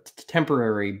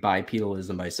 temporary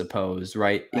bipedalism, I suppose,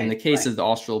 right? In the case of the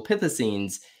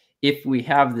Australopithecines, if we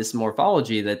have this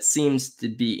morphology that seems to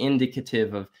be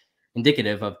indicative of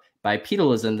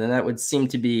bipedalism, then that would seem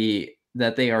to be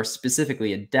that they are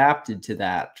specifically adapted to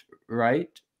that, right?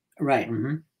 Right.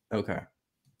 Mm-hmm. Okay.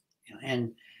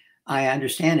 And I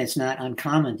understand it's not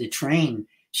uncommon to train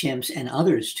chimps and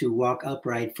others to walk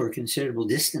upright for considerable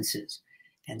distances.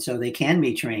 And so they can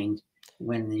be trained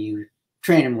when you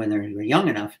train them when they're young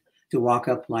enough to walk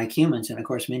up like humans. And of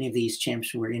course, many of these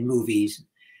chimps were in movies,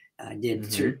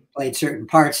 played certain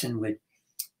parts, and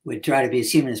would try to be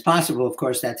as human as possible. Of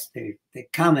course, that's the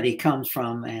comedy comes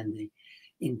from, and the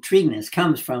intrigueness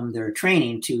comes from their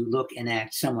training to look and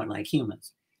act somewhat like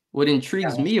humans. What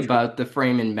intrigues me about the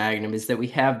foramen magnum is that we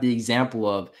have the example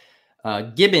of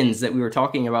gibbons that we were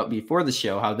talking about before the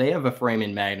show, how they have a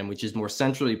foramen magnum, which is more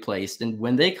centrally placed. And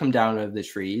when they come down out of the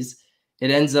trees,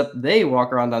 it ends up they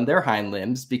walk around on their hind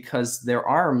limbs because their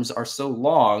arms are so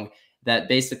long that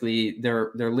basically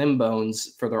their limb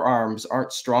bones for their arms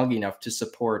aren't strong enough to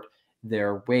support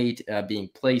their weight being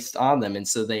placed on them. And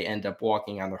so they end up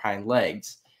walking on their hind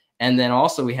legs. And then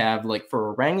also we have, like,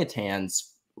 for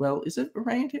orangutans, well, is it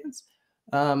orangutans?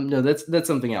 No, that's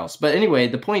something else. But anyway,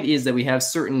 the point is that we have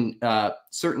certain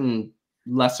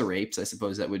lesser apes, I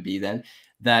suppose that would be then,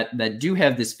 that do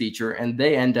have this feature, and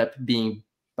they end up being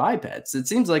bipeds. It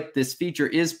seems like this feature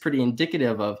is pretty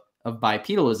indicative of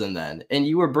bipedalism then. And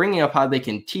you were bringing up how they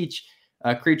can teach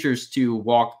creatures to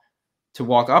walk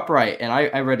upright. And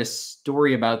I read a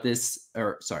story about this,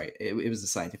 or sorry, it was a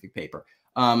scientific paper,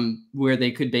 where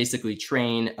they could basically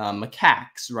train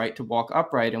macaques, right, to walk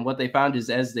upright. And what they found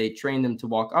is as they trained them to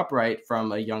walk upright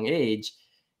from a young age,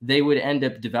 they would end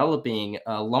up developing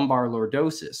lumbar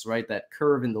lordosis, right, that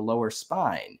curve in the lower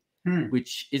spine,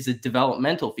 which is a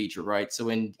developmental feature, right? So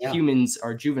when humans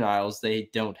are juveniles, they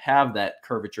don't have that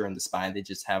curvature in the spine. They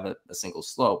just have a single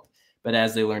slope. But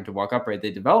as they learn to walk upright,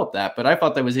 they develop that. But I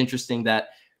thought that was interesting that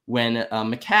when a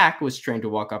macaque was trained to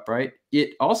walk upright,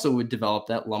 it also would develop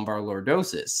that lumbar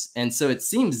lordosis. And so it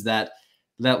seems that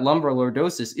lumbar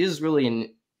lordosis is really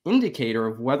an indicator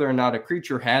of whether or not a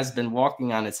creature has been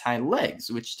walking on its hind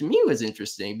legs, which to me was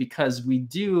interesting because we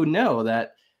do know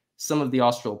that some of the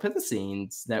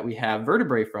Australopithecines that we have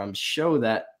vertebrae from show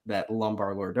that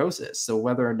lumbar lordosis. So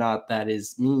whether or not that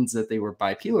means that they were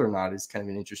bipedal or not is kind of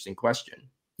an interesting question.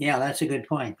 Yeah, that's a good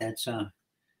point. That's I'm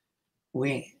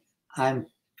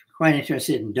quite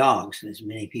interested in dogs, as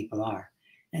many people are.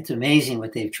 It's amazing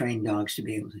what they've trained dogs to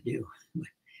be able to do.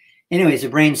 Anyways, the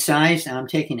brain size, I'm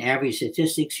taking average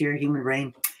statistics here. Human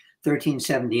brain,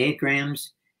 1378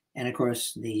 grams. And of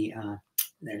course,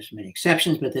 there's many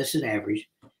exceptions, but this is average.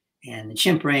 And the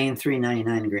chimp brain,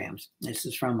 399 grams. This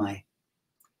is from my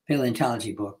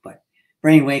paleontology book, but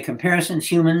Brain weight comparisons,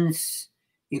 humans,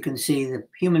 you can see the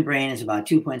human brain is about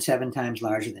 2.7 times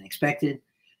larger than expected.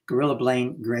 Gorilla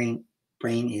brain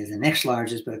is the next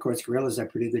largest, but of course, gorillas are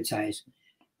pretty good size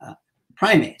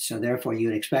primates. So therefore, you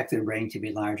would expect their brain to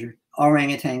be larger.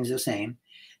 Orangutans, the same.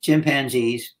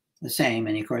 Chimpanzees, the same.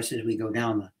 And of course, as we go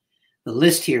down the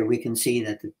list here, we can see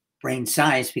that the brain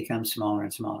size becomes smaller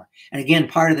and smaller. And again,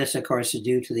 part of this, of course, is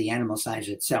due to the animal size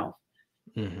itself.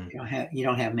 Mm-hmm. You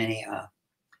don't have many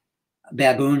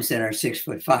baboons that are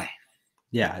 6'5".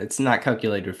 Yeah, it's not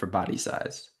calculated for body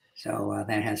size. So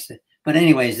that has to. But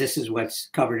anyways, this is what's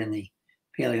covered in the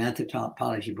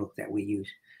paleoanthropology book that we use.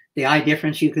 The eye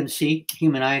difference you can see,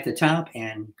 human eye at the top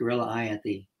and gorilla eye at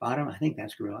the bottom. I think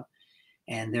that's gorilla.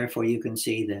 And therefore you can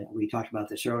see that, we talked about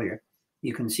this earlier,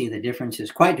 you can see the difference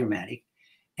is quite dramatic.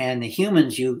 And the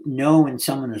humans, you know, when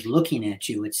someone is looking at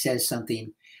you, it says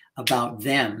something about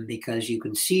them because you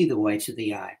can see the whites of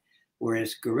the eye.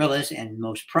 Whereas gorillas and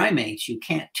most primates, you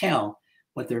can't tell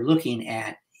what they're looking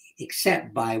at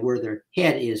except by where their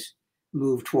head is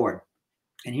moved toward.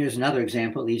 And here's another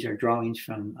example. These are drawings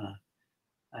from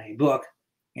a book,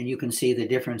 and you can see the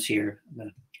difference here.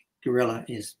 The gorilla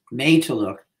is made to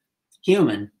look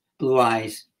human, blue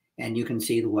eyes, and you can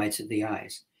see the whites of the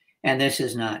eyes. And this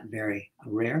is not very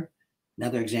rare.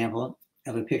 Another example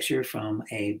of a picture from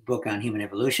a book on human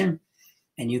evolution,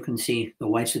 and you can see the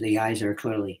whites of the eyes are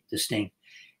clearly distinct.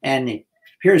 And it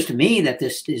appears to me that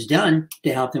this is done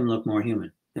to help them look more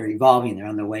human. They're evolving. They're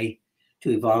on their way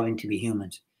to evolving to be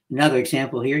humans. Another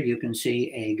example here, you can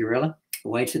see a gorilla. The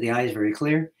whites of the eye is very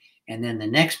clear. And then the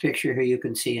next picture here, you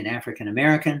can see an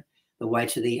African-American. The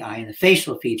whites of the eye and the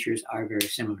facial features are very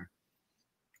similar.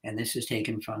 And this is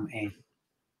taken from a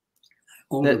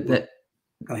older book.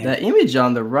 Go ahead. The image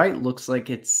on the right looks like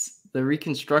it's the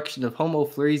reconstruction of Homo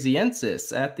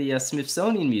floresiensis at the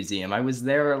Smithsonian Museum. I was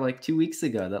there like 2 weeks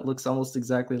ago. That looks almost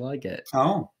exactly like it.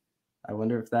 Oh. I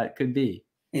wonder if that could be.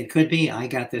 It could be. I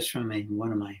got this from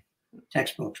one of my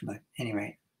textbooks, but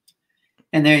anyway.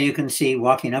 And there you can see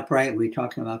walking upright. We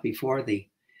talked about before, the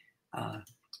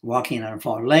walking on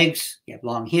 4 legs. You have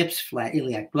long hips, flat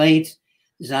iliac blades,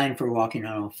 designed for walking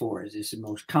on all fours. This is the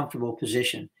most comfortable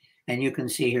position. And you can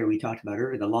see here, we talked about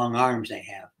earlier, the long arms they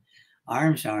have.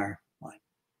 Arms are, what,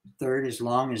 1/3 as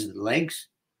long as the legs,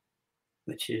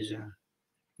 which is a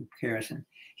comparison.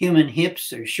 Human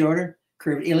hips are shorter,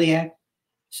 curved iliac,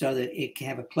 so that it can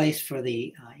have a place for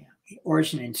the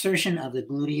origin insertion of the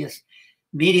gluteus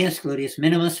medius, gluteus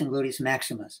minimus, and gluteus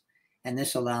maximus. And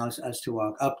this allows us to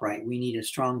walk upright. We need a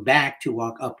strong back to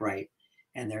walk upright.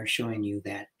 And they're showing you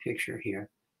that picture here,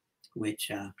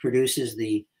 which produces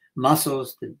the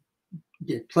muscles,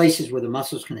 the places where the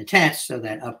muscles can attach so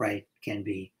that upright can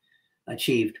be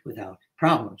achieved without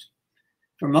problems.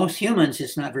 For most humans,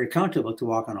 it's not very comfortable to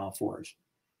walk on all fours.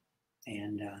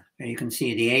 And you can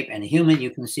see the ape and the human,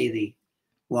 you can see the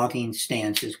walking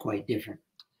stance is quite different.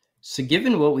 So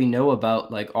given what we know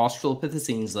about like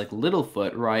Australopithecines, like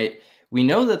Littlefoot, right, we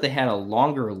know that they had a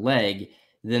longer leg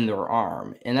than their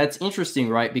arm. And that's interesting,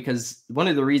 right? Because one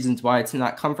of the reasons why it's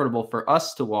not comfortable for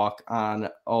us to walk on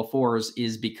all fours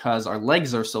is because our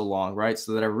legs are so long, right?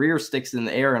 So that our rear sticks in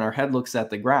the air and our head looks at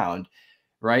the ground,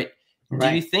 right? Do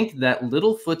you think that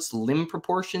Littlefoot's limb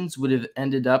proportions would have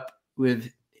ended up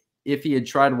with, if he had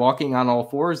tried walking on all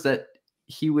fours, that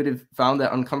he would have found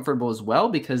that uncomfortable as well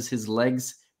because his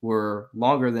legs were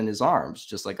longer than his arms,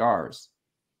 just like ours?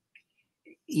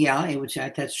 Yeah, it would.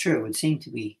 That's true. It would seem to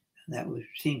be, that would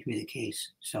seem to be the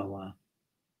case. So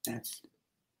that's.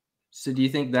 So do you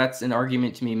think that's an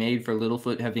argument to be made for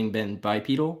Littlefoot having been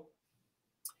bipedal?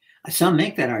 Some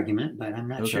make that argument, but I'm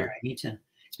not sure. I need to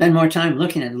spend more time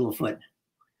looking at Littlefoot.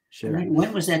 Sure.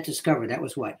 When was that discovered? That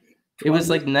was what? 20? It was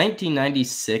like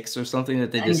 1996 or something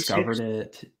that they 96? Discovered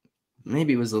it.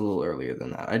 Maybe it was a little earlier than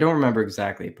that. I don't remember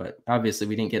exactly, but obviously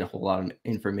we didn't get a whole lot of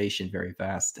information very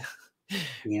fast.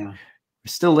 Yeah. We're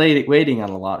still waiting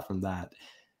on a lot from that.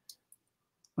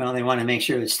 Well, they want to make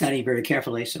sure it's studied very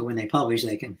carefully so when they publish,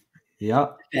 they can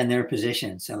defend their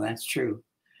position. So that's true.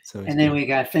 So and then we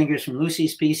got fingers from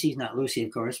Lucy's species, not Lucy,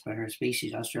 of course, but her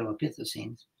species,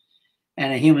 Australopithecines.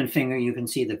 And a human finger, you can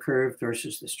see the curve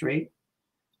versus the straight.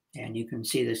 And you can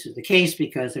see this is the case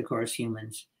because, of course,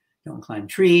 humans don't climb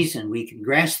trees and we can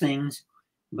grasp things,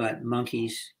 but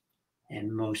monkeys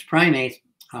and most primates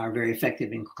are very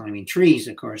effective in climbing trees,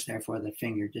 of course, therefore the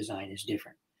finger design is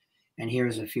different. And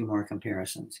here's a few more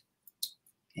comparisons.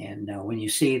 And when you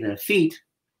see the feet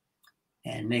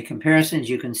and make comparisons,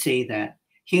 you can see that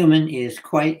human is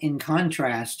quite in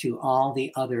contrast to all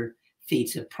the other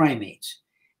feet of primates.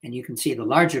 And you can see the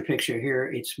larger picture here,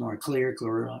 it's more clear,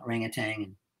 gorilla, orangutan,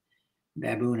 and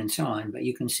baboon, and so on. But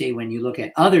you can see when you look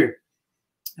at other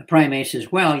primates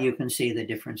as well, you can see the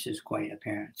difference is quite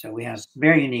apparent. So we have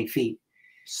very unique feet.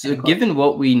 So, given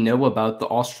what we know about the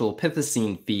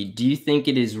Australopithecine feet, do you think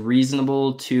it is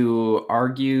reasonable to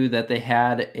argue that they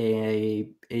had a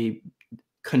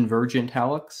convergent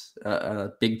hallux, a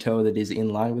big toe that is in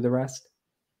line with the rest?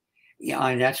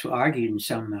 Yeah, that's argued in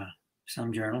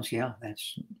some journals. Yeah,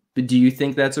 that's. But do you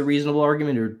think that's a reasonable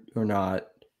argument or not?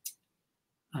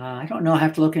 I don't know. I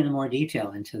have to look into more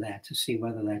detail into that to see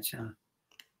whether that's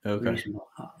Okay. reasonable.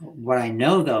 What I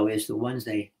know though is the ones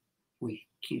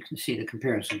you can see the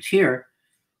comparisons here.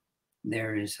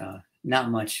 There is not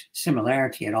much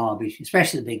similarity at all,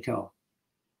 especially the big toe.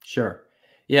 Sure.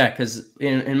 Yeah, because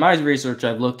in my research,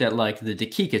 I've looked at like the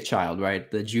Dakika child, right?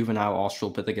 The juvenile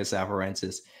Australopithecus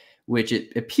afarensis, which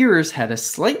it appears had a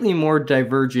slightly more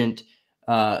divergent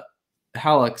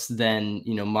hallux than,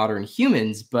 modern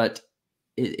humans, but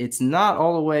it's not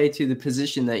all the way to the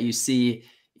position that you see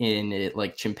in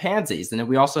like chimpanzees. And then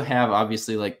we also have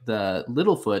obviously like the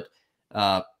Littlefoot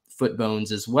foot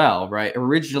bones as well, right?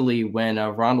 Originally, when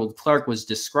Ronald Clark was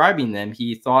describing them,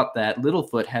 he thought that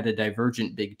Littlefoot had a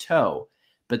divergent big toe.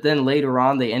 But then later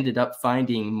on, they ended up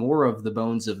finding more of the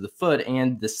bones of the foot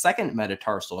and the second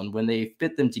metatarsal. And when they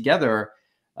fit them together,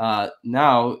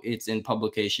 now it's in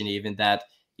publication even that,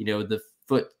 the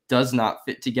foot does not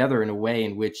fit together in a way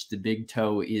in which the big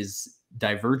toe is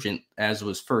divergent as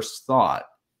was first thought.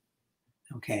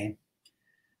 Okay.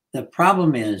 The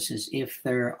problem is if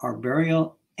there are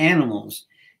arboreal animals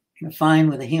confined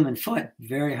with a human foot,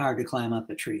 very hard to climb up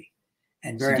a tree.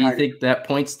 And very So do you think that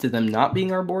points to them not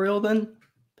being arboreal then?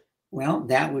 Well,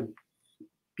 that would,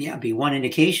 be one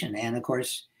indication. And of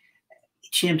course,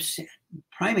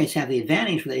 primates have the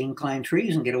advantage where they can climb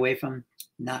trees and get away from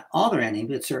not all their enemies,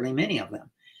 but certainly many of them.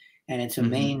 And it's a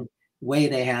main way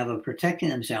they have of protecting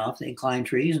themselves. They climb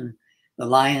trees, and the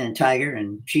lion and tiger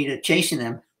and cheetah chasing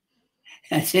them.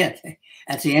 That's it.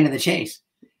 That's the end of the chase.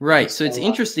 Right. So it's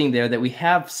interesting there that we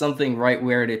have something right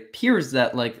where it appears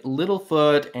that like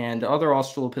Littlefoot and other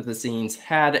Australopithecines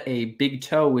had a big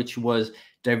toe which was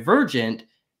divergent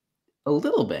a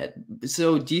little bit.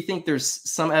 So do you think there's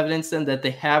some evidence then that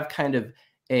they have kind of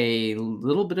a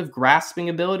little bit of grasping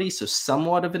ability, so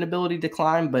somewhat of an ability to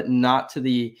climb, but not to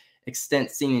the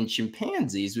extent seen in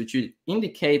chimpanzees, which would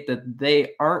indicate that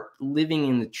they aren't living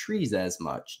in the trees as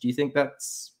much? Do you think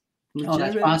that's legitimate? Oh,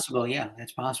 that's possible. Yeah,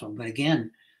 that's possible. But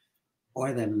again,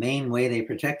 or the main way they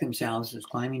protect themselves is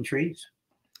climbing trees.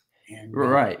 And,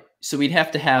 right. So we'd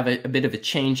have to have a bit of a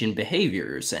change in behavior,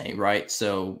 you're saying, right?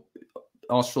 So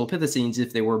Australopithecines,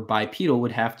 if they were bipedal,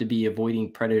 would have to be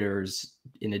avoiding predators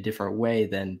in a different way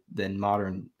than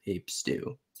modern apes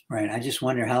do. Right. I just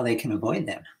wonder how they can avoid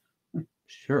them.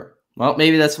 Sure. Well,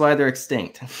 maybe that's why they're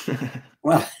extinct.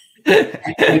 Well,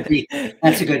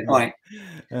 that's a good point.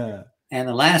 And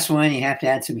the last one, you have to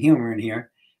add some humor in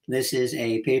here. This is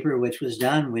a paper which was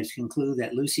done, which conclude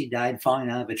that Lucy died falling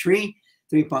out of a tree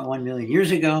 3.1 million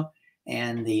years ago.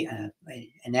 And the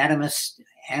anatomists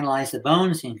analyzed the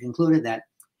bones and concluded that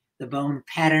the bone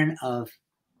pattern of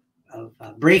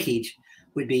breakage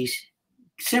would be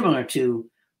similar to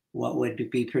what would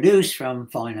be produced from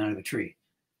falling out of a tree.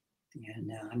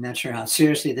 And I'm not sure how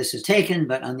seriously this is taken,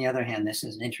 but on the other hand, this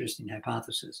is an interesting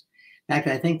hypothesis. In fact,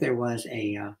 I think there was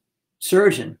a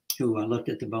surgeon who looked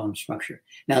at the bone structure.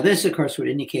 Now, this, of course, would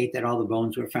indicate that all the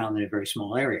bones were found in a very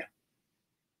small area,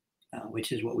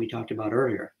 which is what we talked about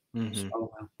earlier.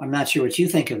 So I'm not sure what you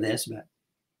think of this,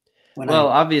 but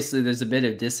obviously there's a bit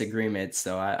of disagreement,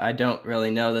 so I don't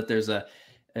really know that there's a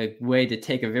way to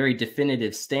take a very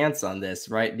definitive stance on this,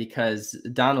 right? Because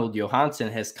Donald Johanson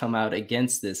has come out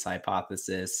against this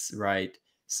hypothesis, right?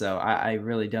 So I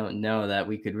really don't know that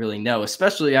we could really know,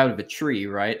 especially out of a tree,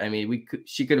 right? I mean,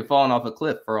 she could have fallen off a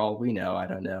cliff for all we know. I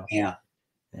don't know. Yeah.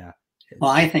 Yeah.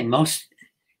 Well, I think most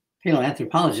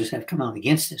paleoanthropologists have come out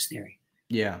against this theory.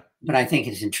 Yeah. But I think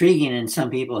it's intriguing, and some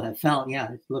people have felt,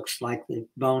 it looks like the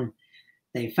bone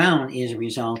they found is a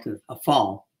result of a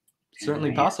fall.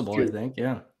 Certainly possible, I think.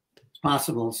 Yeah. It's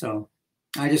possible. So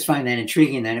I just find that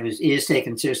intriguing that it is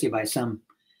taken seriously by some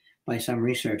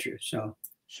researchers. So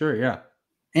sure, yeah.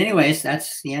 Anyways,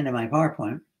 that's the end of my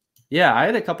PowerPoint. Yeah, I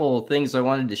had a couple of things I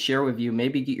wanted to share with you,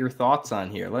 maybe get your thoughts on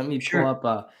here. Let me pull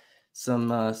up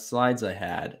some slides I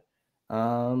had.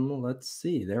 Let's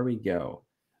see. There we go.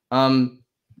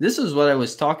 This is what I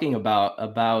was talking about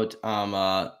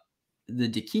the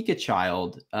Dakika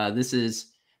child. This is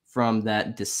from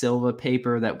that De Silva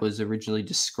paper that was originally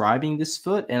describing this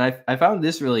foot. And I found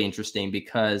this really interesting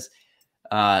because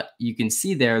you can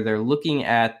see there they're looking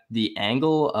at the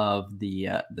angle of the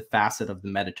facet of the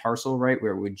metatarsal, right,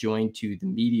 where it would join to the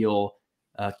medial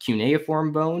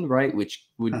cuneiform bone, right, which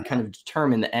would kind of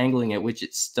determine the angling at which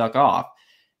it stuck off.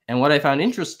 And what I found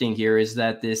interesting here is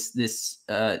that this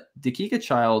Dakika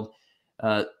child,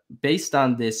 based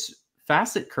on this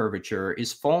facet curvature,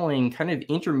 is falling kind of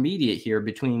intermediate here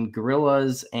between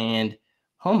gorillas and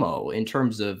Homo in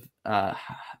terms of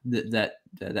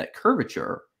that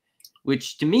curvature,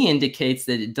 which to me indicates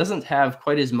that it doesn't have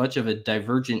quite as much of a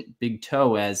divergent big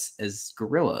toe as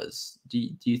gorillas. Do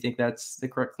you think that's the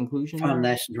correct conclusion? From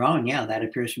this drawing, yeah, that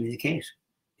appears to be the case.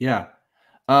 Yeah.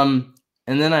 And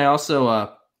then I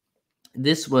also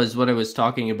this was what I was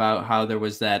talking about, how there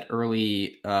was that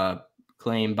early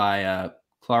claim by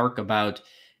Clark about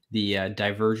the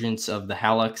divergence of the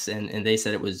hallux, and they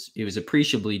said it was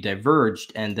appreciably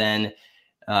diverged. And then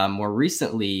more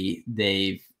recently,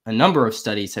 a number of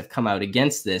studies have come out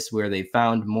against this, where they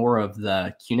found more of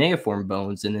the cuneiform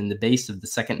bones and in the base of the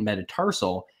second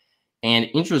metatarsal. And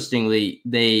interestingly,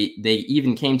 they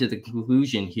even came to the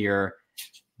conclusion here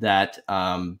that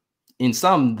in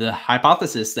some, the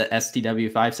hypothesis that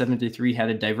STW573 had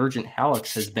a divergent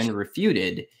hallux has been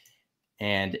refuted.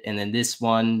 And then this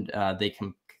one, they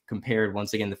compared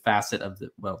once again the facet of the,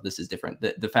 well, this is different,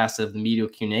 the facet of the medial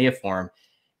cuneiform.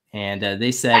 And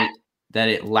they said that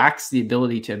it lacks the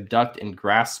ability to abduct and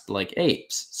grasp like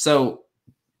apes. So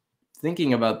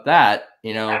thinking about that,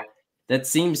 that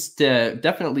seems to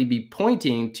definitely be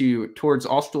pointing towards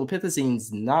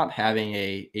Australopithecines not having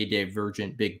a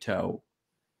divergent big toe.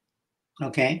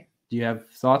 Okay. Do you have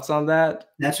thoughts on that?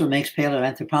 That's what makes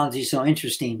paleoanthropology so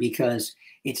interesting, because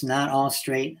it's not all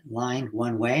straight lined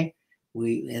one way.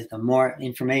 The more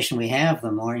information we have,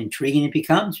 the more intriguing it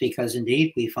becomes, because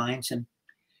indeed we find some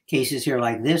cases here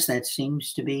like this that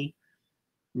seems to be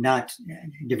not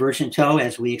divergent toe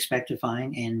as we expect to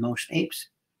find in most apes,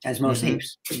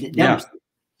 apes. Yeah,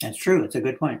 that's true. It's a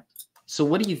good point. So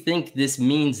what do you think this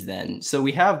means then? So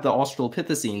we have the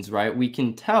Australopithecines, right? We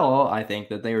can tell, I think,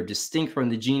 that they are distinct from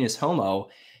the genus Homo,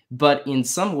 but in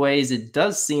some ways it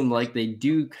does seem like they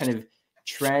do kind of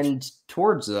trend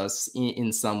towards us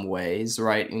in some ways,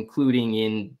 right? Including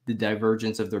in the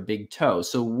divergence of their big toe.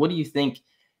 So what do you think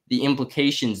the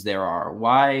implications there are?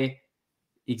 Why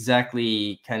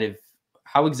exactly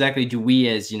how exactly do we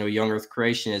as, young Earth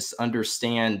creationists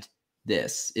understand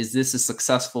this? Is this a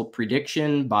successful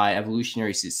prediction by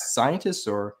evolutionary scientists,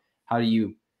 or how do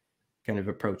you kind of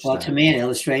approach that? Well, to me, it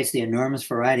illustrates the enormous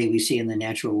variety we see in the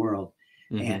natural world.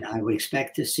 And I would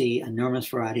expect to see enormous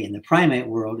variety in the primate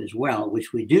world as well,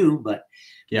 which we do, but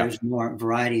there's more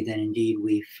variety than indeed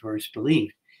we first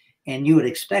believed. And you would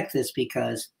expect this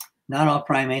because not all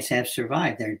primates have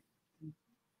survived.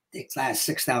 They last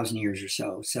 6,000 years or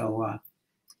so. So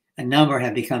a number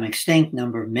have become extinct.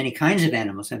 Many kinds of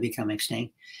animals have become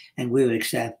extinct. And we would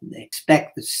expect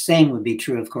the same would be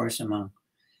true, of course, among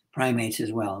primates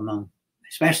as well,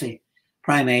 especially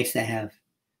primates that have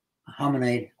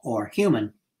hominid or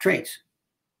human traits.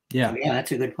 Yeah. So, yeah,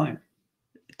 that's a good point.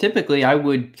 Typically, I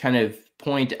would kind of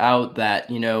point out that,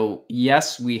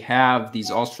 yes, we have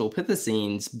these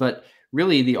Australopithecines, but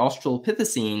really the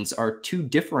Australopithecines are too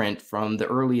different from the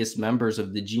earliest members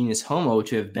of the genus Homo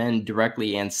to have been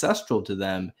directly ancestral to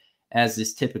them, as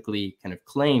is typically kind of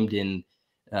claimed in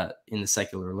the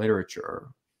secular literature.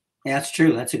 Yeah, that's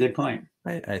true. That's a good point.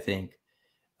 I think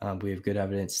we have good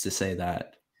evidence to say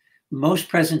that. Most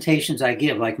presentations I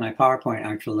give, like my PowerPoint,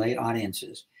 are to lay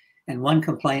audiences. And one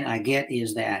complaint I get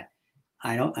is that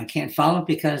I can't follow it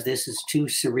because this is too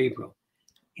cerebral.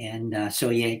 And so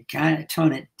you kind of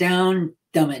tone it down,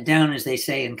 dumb it down, as they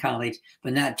say in college,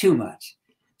 but not too much.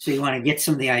 So you want to get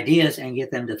some of the ideas and get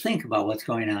them to think about what's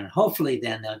going on. And hopefully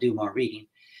then they'll do more reading,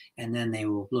 and then they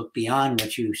will look beyond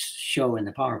what you show in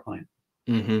the PowerPoint.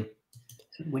 Mm-hmm.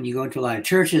 So when you go to a lot of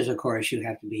churches, of course, you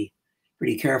have to be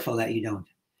pretty careful that you don't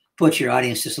put your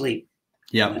audience to sleep.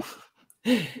 Yeah.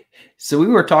 So we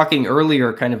were talking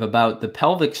earlier kind of about the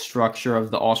pelvic structure of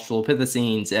the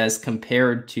Australopithecines as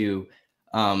compared to,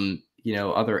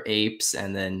 other apes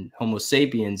and then Homo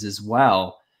sapiens as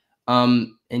well.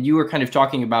 And you were kind of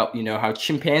talking about, how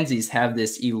chimpanzees have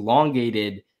this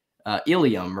elongated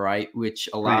ilium, right, which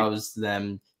allows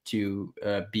them to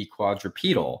be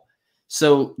quadrupedal.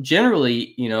 So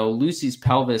generally, Lucy's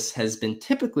pelvis has been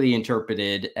typically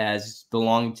interpreted as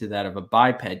belonging to that of a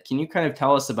biped. Can you kind of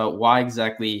tell us about why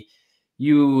exactly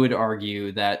you would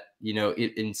argue that,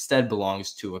 it instead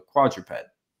belongs to a quadruped?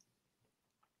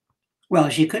 Well,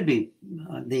 she could be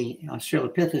the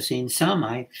Australopithecines. Some,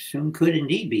 I assume, could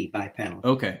indeed be bipedal.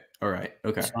 Okay. All right.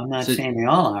 Okay. So I'm not saying they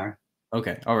all are.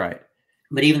 Okay. All right.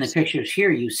 But even the pictures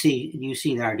here, you see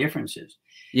there are differences.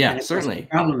 Yeah, And of course, the certainly.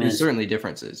 problem There's is certainly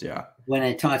differences. Yeah. when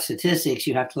I taught statistics,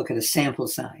 you have to look at a sample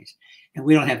size, and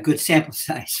we don't have good sample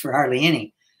size for hardly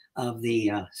any of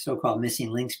the so-called missing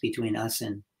links between us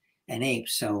and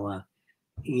apes. So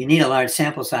you need a large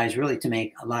sample size really to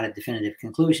make a lot of definitive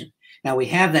conclusion. Now we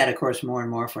have that, of course, more and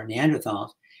more for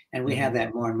Neanderthals, and we have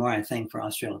that more and more, I think, for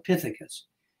Australopithecus.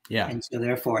 Yeah. And so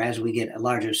therefore, as we get a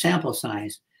larger sample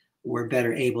size, we're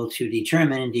better able to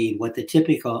determine indeed what the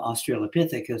typical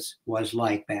Australopithecus was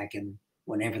like back in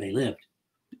whenever they lived.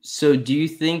 So do you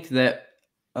think that,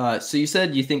 so you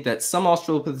said you think that some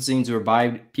Australopithecines were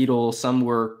bipedal, some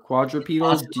were quadrupedal?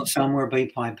 Possible, some were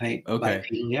Okay.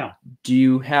 bipedal, yeah. Do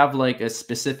you have like a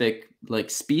specific like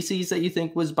species that you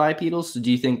think was bipedal? So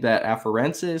do you think that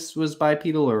Afarensis was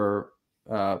bipedal or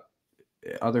uh,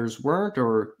 others weren't?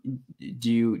 Or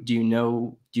do you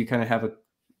kind of have a,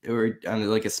 or on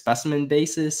like a specimen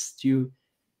basis, do you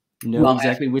know Well,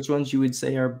 exactly which ones you would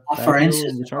say are bipedal Afarensis,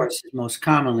 and which of aren't? course, is most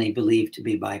commonly believed to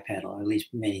be bipedal, or at least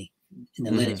many in the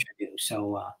literature do.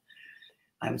 So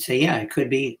I would say, yeah, it could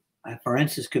be,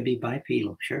 Afarensis could be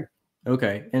bipedal, sure.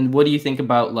 Okay. And what do you think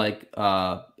about like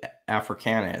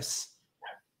Africanus?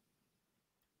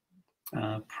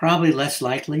 Probably less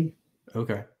likely.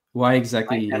 Okay. Why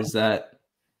exactly Bipedal. is that?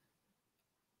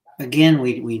 Again,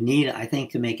 we need, I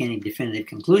think, to make any definitive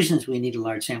conclusions, we need a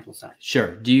large sample size.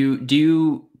 Sure. Do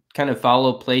you kind of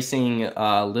follow placing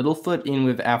Littlefoot in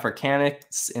with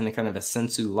Africanus in a kind of a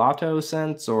sensu lato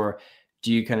sense, or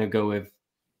do you kind of go with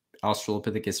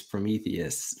Australopithecus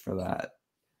prometheus for that?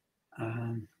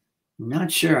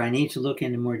 Not sure. I need to look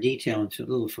into more detail into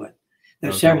Littlefoot.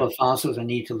 There's Okay. several fossils I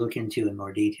need to look into in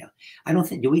more detail. I don't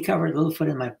think, do we cover Littlefoot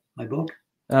in my book?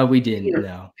 We didn't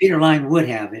know. Peter Line would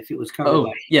have if it was covered Oh,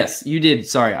 by. yes, you did.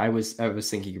 Sorry, I was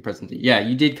thinking your presentation. Yeah,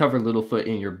 you did cover Littlefoot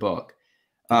in your book.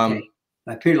 Okay.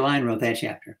 Peter Line wrote that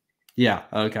chapter. Yeah,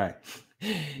 okay.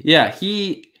 Yeah,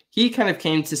 he kind of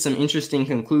came to some interesting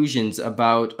conclusions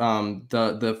about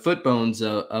the foot bones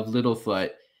of Littlefoot.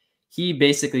 He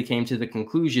basically came to the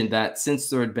conclusion that since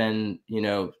there had been,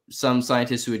 some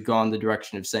scientists who had gone the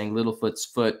direction of saying Littlefoot's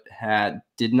foot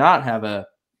did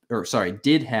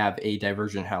have a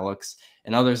divergent hallux,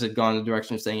 and others had gone the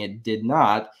direction of saying it did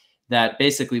not, that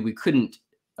basically we couldn't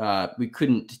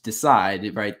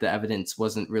decide, right? The evidence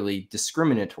wasn't really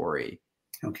discriminatory.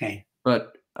 Okay.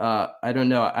 But I don't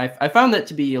know. I found that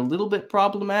to be a little bit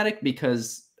problematic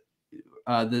because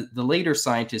the later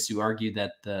scientists who argued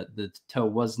that the toe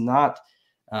was not,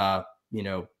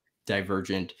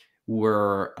 divergent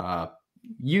were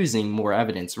using more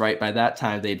evidence. Right, by that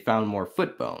time they'd found more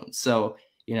foot bones. So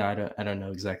I don't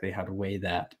know exactly how to weigh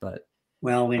that, but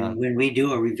well, when we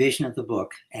do a revision of the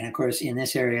book, and of course in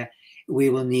this area we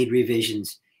will need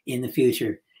revisions in the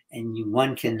future, and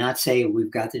one cannot say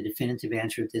we've got the definitive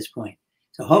answer at this point.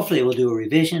 So hopefully we'll do a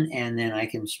revision, and then I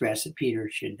can stress that Peter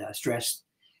should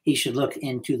he should look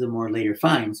into the more later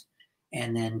finds,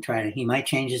 and then he might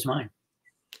change his mind.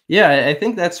 Yeah, I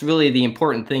think that's really the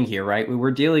important thing here, right? When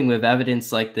we're dealing with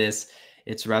evidence like this,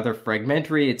 it's rather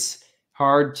fragmentary. It's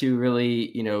hard to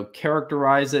really,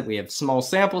 characterize it. We have small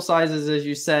sample sizes, as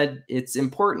you said. It's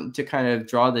important to kind of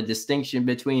draw the distinction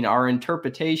between our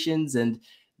interpretations and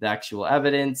the actual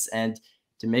evidence, and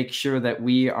to make sure that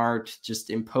we aren't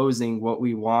just imposing what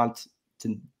we want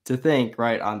to think,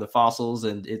 right, on the fossils.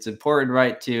 And it's important,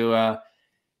 right, to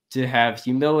have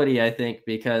humility, I think,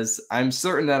 because I'm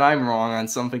certain that I'm wrong on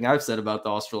something I've said about the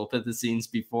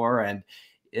Australopithecines before, and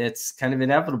it's kind of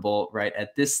inevitable, right,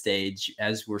 at this stage,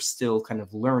 as we're still kind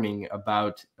of learning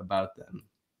about them.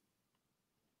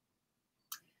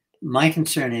 My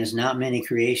concern is not many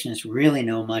creationists really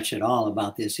know much at all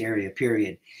about this area,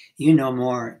 period. You know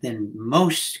more than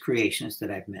most creationists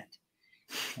that I've met.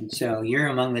 And so you're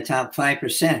among the top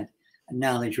 5%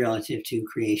 knowledge relative to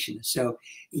creationists. So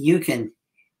you can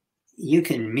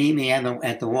meet me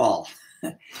at the wall.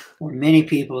 For many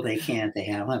people, they don't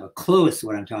have a clue as to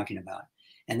what I'm talking about.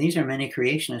 And these are many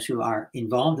creationists who are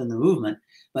involved in the movement,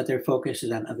 but their focus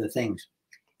is on other things.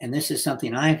 And this is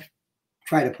something I've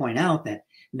tried to point out, that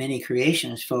many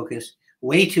creationists focus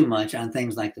way too much on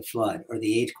things like the flood or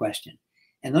the age question.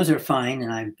 And those are fine,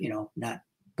 and I'm,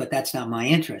 but that's not my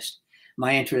interest.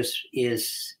 My interest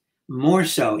is more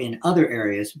so in other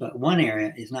areas, but one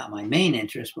area is not my main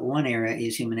interest, but one area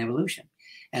is human evolution.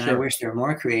 And sure. I wish there were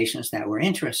more creationists that were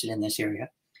interested in this area,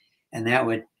 and that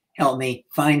would help me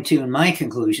fine tune my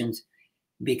conclusions,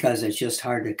 because it's just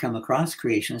hard to come across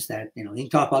creationists that, you can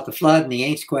talk about the flood and the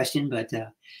age question, but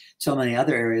so many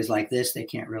other areas like this, they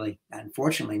can't really,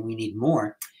 unfortunately, we need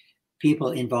more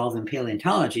people involved in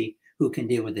paleontology who can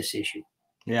deal with this issue.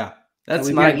 Yeah. That's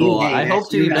we've my got you. goal. Hey, I hope that's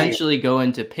to your value. eventually go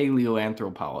into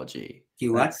paleoanthropology.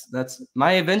 You what? That's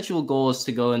my eventual goal is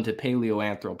to go into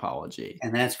paleoanthropology.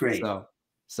 And that's great.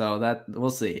 So that we'll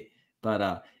see.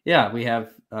 But yeah, we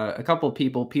have a couple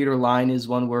people. Peter Line is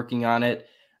one working on it.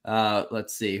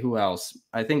 Let's see who else.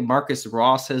 I think Marcus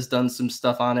Ross has done some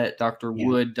stuff on it. Dr. Yeah.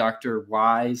 Wood, Dr.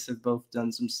 Wise have both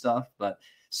done some stuff, but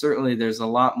certainly there's a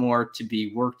lot more to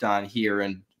be worked on here,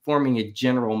 and forming a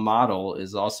general model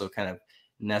is also kind of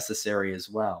necessary as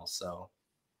well. So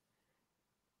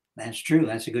that's true.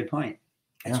 That's a good point.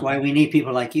 That's yeah. why we need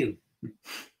people like you.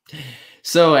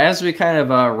 So as we kind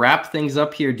of wrap things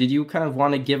up here, did you kind of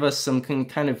want to give us some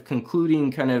kind of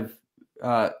concluding kind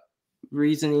of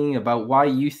reasoning about why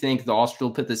you think the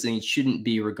Australopithecines shouldn't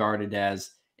be regarded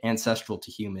as ancestral to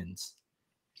humans?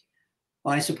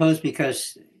 Well, I suppose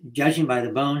because judging by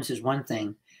the bones is one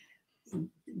thing.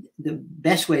 The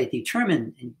best way to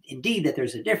determine indeed that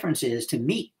there's a difference is to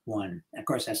meet one. Of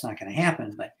course, that's not going to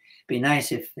happen, but it'd be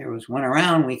nice if there was one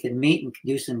around we could meet and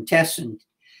do some tests and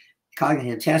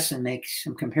cognitive tests and make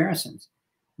some comparisons.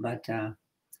 But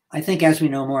I think as we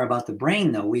know more about the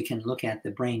brain, though, we can look at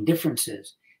the brain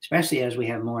differences, especially as we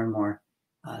have more and more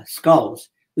skulls.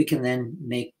 We can then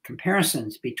make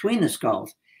comparisons between the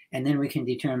skulls, and then we can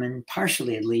determine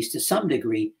partially, at least to some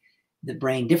degree, the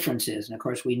brain differences. And of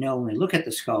course, we know when we look at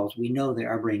the skulls, we know there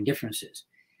are brain differences.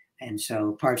 And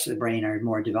so parts of the brain are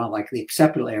more developed, like the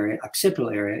occipital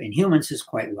area in humans is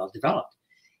quite well developed.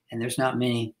 And there's not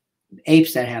many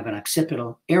apes that have an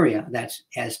occipital area that's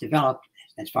as developed,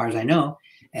 as far as I know,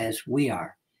 as we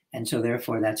are. And so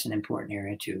therefore, that's an important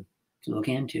area to look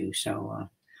into. So,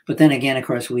 but then again, of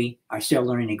course, we are still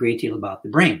learning a great deal about the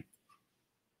brain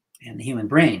and the human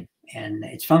brain and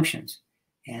its functions.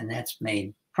 And that's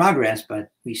made progress, but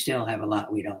we still have a lot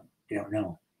we don't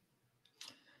know.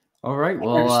 All right.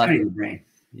 Well, study the brain.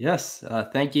 Yes.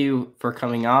 Thank you for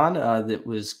coming on. That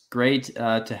was great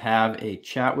to have a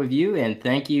chat with you, and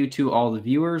thank you to all the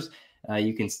viewers.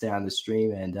 You can stay on the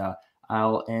stream, and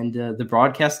I'll end the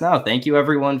broadcast now. Thank you,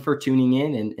 everyone, for tuning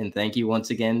in, and thank you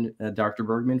once again, Dr.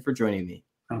 Bergman, for joining me.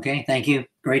 Okay. Thank you.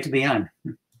 Great to be on.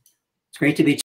 It's great to be